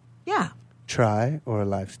 Yeah. Try or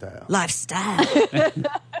lifestyle? Lifestyle.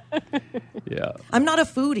 Yeah. I'm not a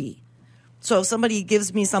foodie. So if somebody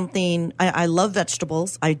gives me something, I love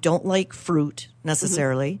vegetables. I don't like fruit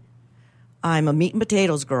necessarily. I'm a meat and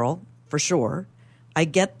potatoes girl, for sure. I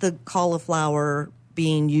get the cauliflower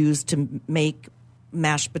being used to make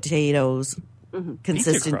mashed potatoes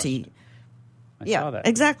consistency. I saw that.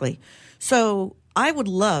 Exactly. So I would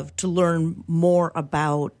love to learn more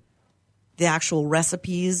about the actual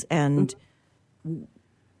recipes. And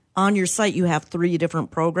on your site, you have 3 different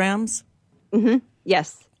programs.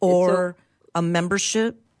 Yes. Or a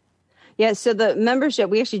membership. Yeah, so the membership,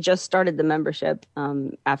 we actually just started the membership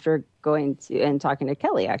after going to and talking to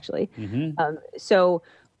Kelly, actually. So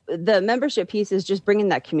the membership piece is just bringing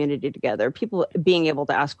that community together, people being able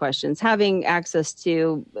to ask questions, having access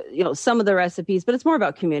to, some of the recipes, but it's more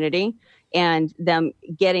about community. and them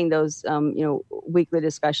getting those, weekly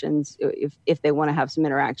discussions if they want to have some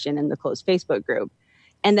interaction in the closed Facebook group.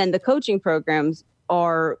 And then the coaching programs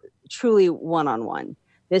are truly one-on-one.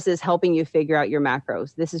 This is helping you figure out your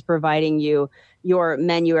macros. This is providing you your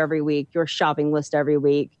menu every week, your shopping list every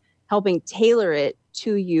week, helping tailor it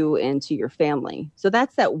to you and to your family. So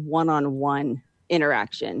that's that one-on-one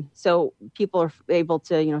interaction. So people are able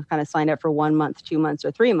to, kind of sign up for 1 month, 2 months,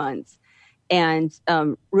 or 3 months. And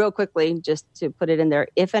real quickly, just to put it in there,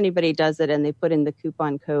 if anybody does it and they put in the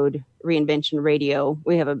coupon code Reinvention Radio,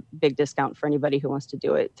 we have a big discount for anybody who wants to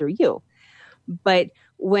do it through you. But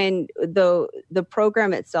when the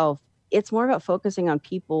program itself, it's more about focusing on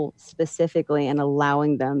people specifically and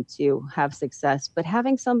allowing them to have success, but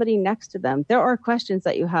having somebody next to them. There are questions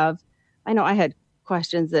that you have. I know I had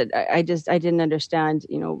questions that I didn't understand.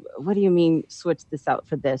 What do you mean switch this out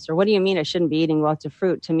for this? Or what do you mean I shouldn't be eating lots of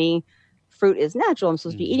fruit? To me, fruit is natural. I'm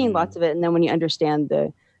supposed to be eating lots of it. And then when you understand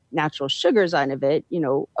the natural sugars out of it,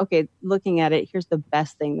 okay, looking at it, here's the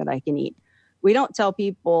best thing that I can eat. We don't tell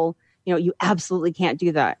people, you absolutely can't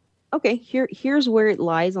do that. Okay, here's where it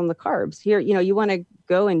lies on the carbs. Here, you want to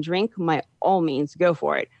go and drink, by all means, go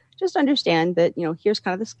for it. Just understand that, here's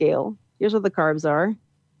kind of the scale. Here's what the carbs are.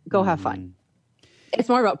 Go have fun. It's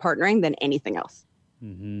more about partnering than anything else.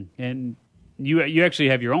 Mm-hmm. And you actually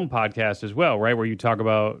have your own podcast as well, right? Where you talk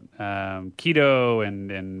about keto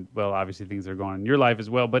and well, obviously things that are going on in your life as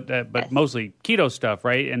well, but yes. Mostly keto stuff,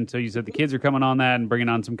 right? And so you said the kids are coming on that and bringing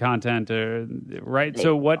on some content, right? They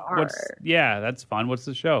so that's fun. What's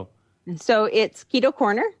the show? So it's Keto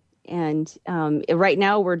Corner. And right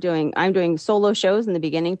now I'm doing solo shows in the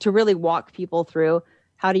beginning to really walk people through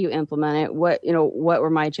how do you implement it? What were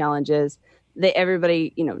my challenges?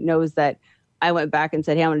 Everybody, knows that I went back and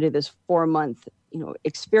said, hey, I'm going to do this 4-month,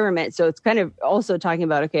 experiment. So it's kind of also talking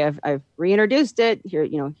about, okay, I've reintroduced it here.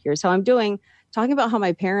 Here's how I'm doing. Talking about how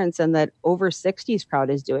my parents and that over 60s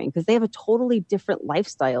crowd is doing, because they have a totally different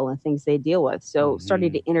lifestyle and things they deal with. So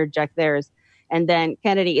starting to interject theirs. And then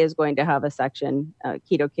Kennedy is going to have a section,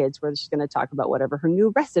 Keto Kids, where she's going to talk about whatever her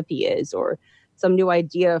new recipe is or some new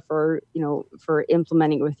idea for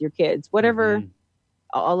implementing with your kids, whatever. Mm-hmm.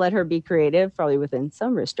 I'll let her be creative, probably within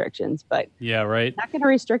some restrictions, but yeah, right. Not going to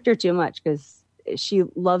restrict her too much because she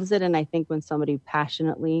loves it. And I think when somebody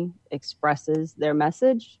passionately expresses their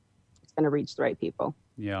message, it's going to reach the right people.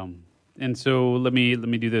 Yeah. And so let me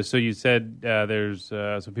do this. So you said there's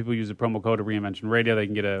so people use the promo code of Reinvention Radio, they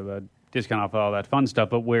can get a discount off all that fun stuff.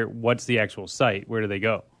 But what's the actual site? Where do they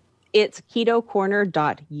go? It's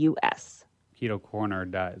ketocorner.us.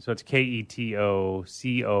 Ketocorner. So it's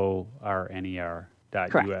KETOCORNER.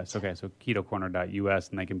 .us. Okay, so ketocorner.us,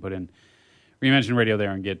 and they can put in Reinvention Radio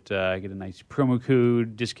there and get a nice promo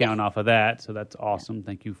code discount off of that. So that's awesome.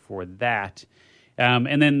 Thank you for that.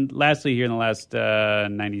 And then lastly, here in the last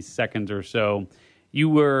 90 seconds or so,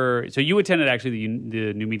 you attended actually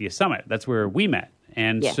the New Media Summit. That's where we met.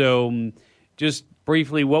 And yes. So just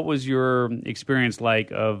briefly, what was your experience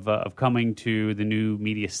like of coming to the New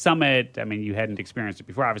Media Summit? I mean, you hadn't experienced it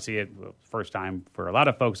before. Obviously, it was first time for a lot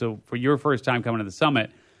of folks. So for your first time coming to the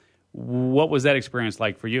summit, what was that experience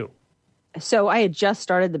like for you? So I had just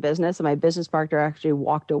started the business, and my business partner actually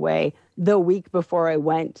walked away the week before I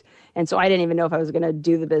went. And so I didn't even know if I was going to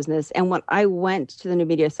do the business. And when I went to the New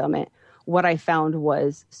Media Summit, what I found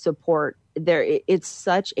was support. It's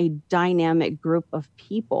such a dynamic group of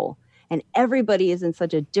people. And everybody is in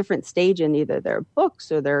such a different stage in either their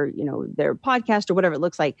books or their podcast or whatever it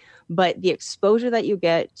looks like. But the exposure that you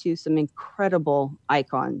get to some incredible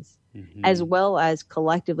icons, as well as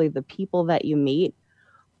collectively the people that you meet,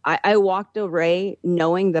 I walked away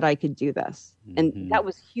knowing that I could do this. And that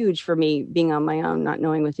was huge for me, being on my own, not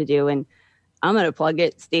knowing what to do. And I'm going to plug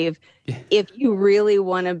it, Steve. If you really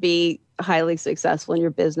want to be highly successful in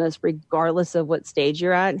your business, regardless of what stage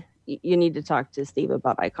you're at, you need to talk to Steve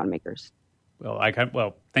about Icon Makers. Well,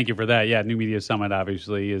 thank you for that. Yeah, New Media Summit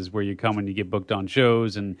obviously is where you come and you get booked on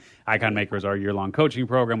shows, and Icon Makers, our year-long coaching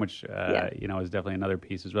program, which is definitely another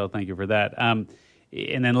piece as well. Thank you for that. And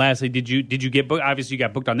then lastly, did you get booked? Obviously, you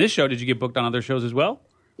got booked on this show. Did you get booked on other shows as well?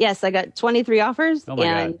 Yes, I got 23 offers. Oh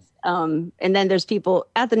my God. And then there's people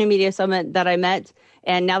at the New Media Summit that I met.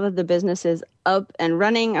 And now that the business is up and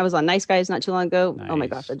running, I was on Nice Guys not too long ago. Nice. Oh my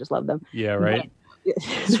gosh, I just love them. Yeah, right.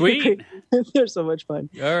 Sweet. They're so much fun.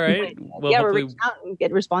 All right. Well, we're reaching out and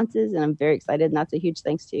get responses, and I'm very excited, and that's a huge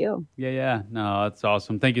thanks to you. Yeah. No, that's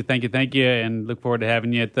awesome. Thank you, and look forward to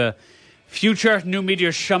having you at the future New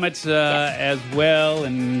Media Summits as well.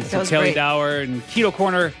 And for Kelly Dower and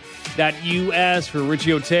KetoCorner.us for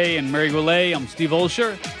Richie Ote and Mary Goulet, I'm Steve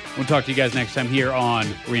Olsher. We'll talk to you guys next time here on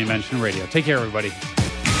Reinvention Radio. Take care, everybody.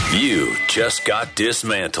 You just got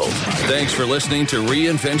dismantled. Thanks for listening to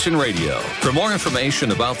Reinvention Radio. For more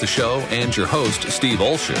information about the show and your host, Steve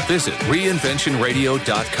Olsher, visit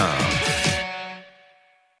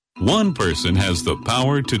reinventionradio.com. One person has the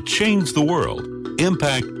power to change the world,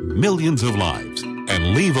 impact millions of lives,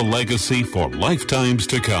 and leave a legacy for lifetimes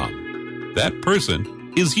to come. That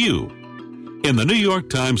person is you. In the New York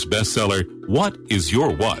Times bestseller, What is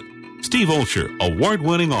Your What? Steve Olsher,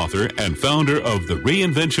 award-winning author and founder of the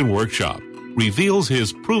Reinvention Workshop, reveals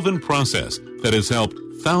his proven process that has helped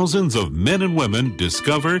thousands of men and women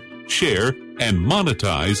discover, share, and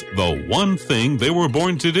monetize the one thing they were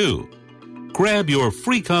born to do. Grab your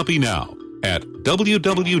free copy now at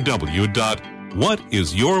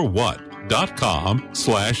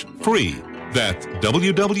www.whatisyourwhat.com/free. That's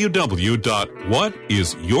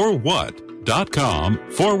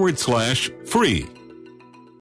www.whatisyourwhat.com/free.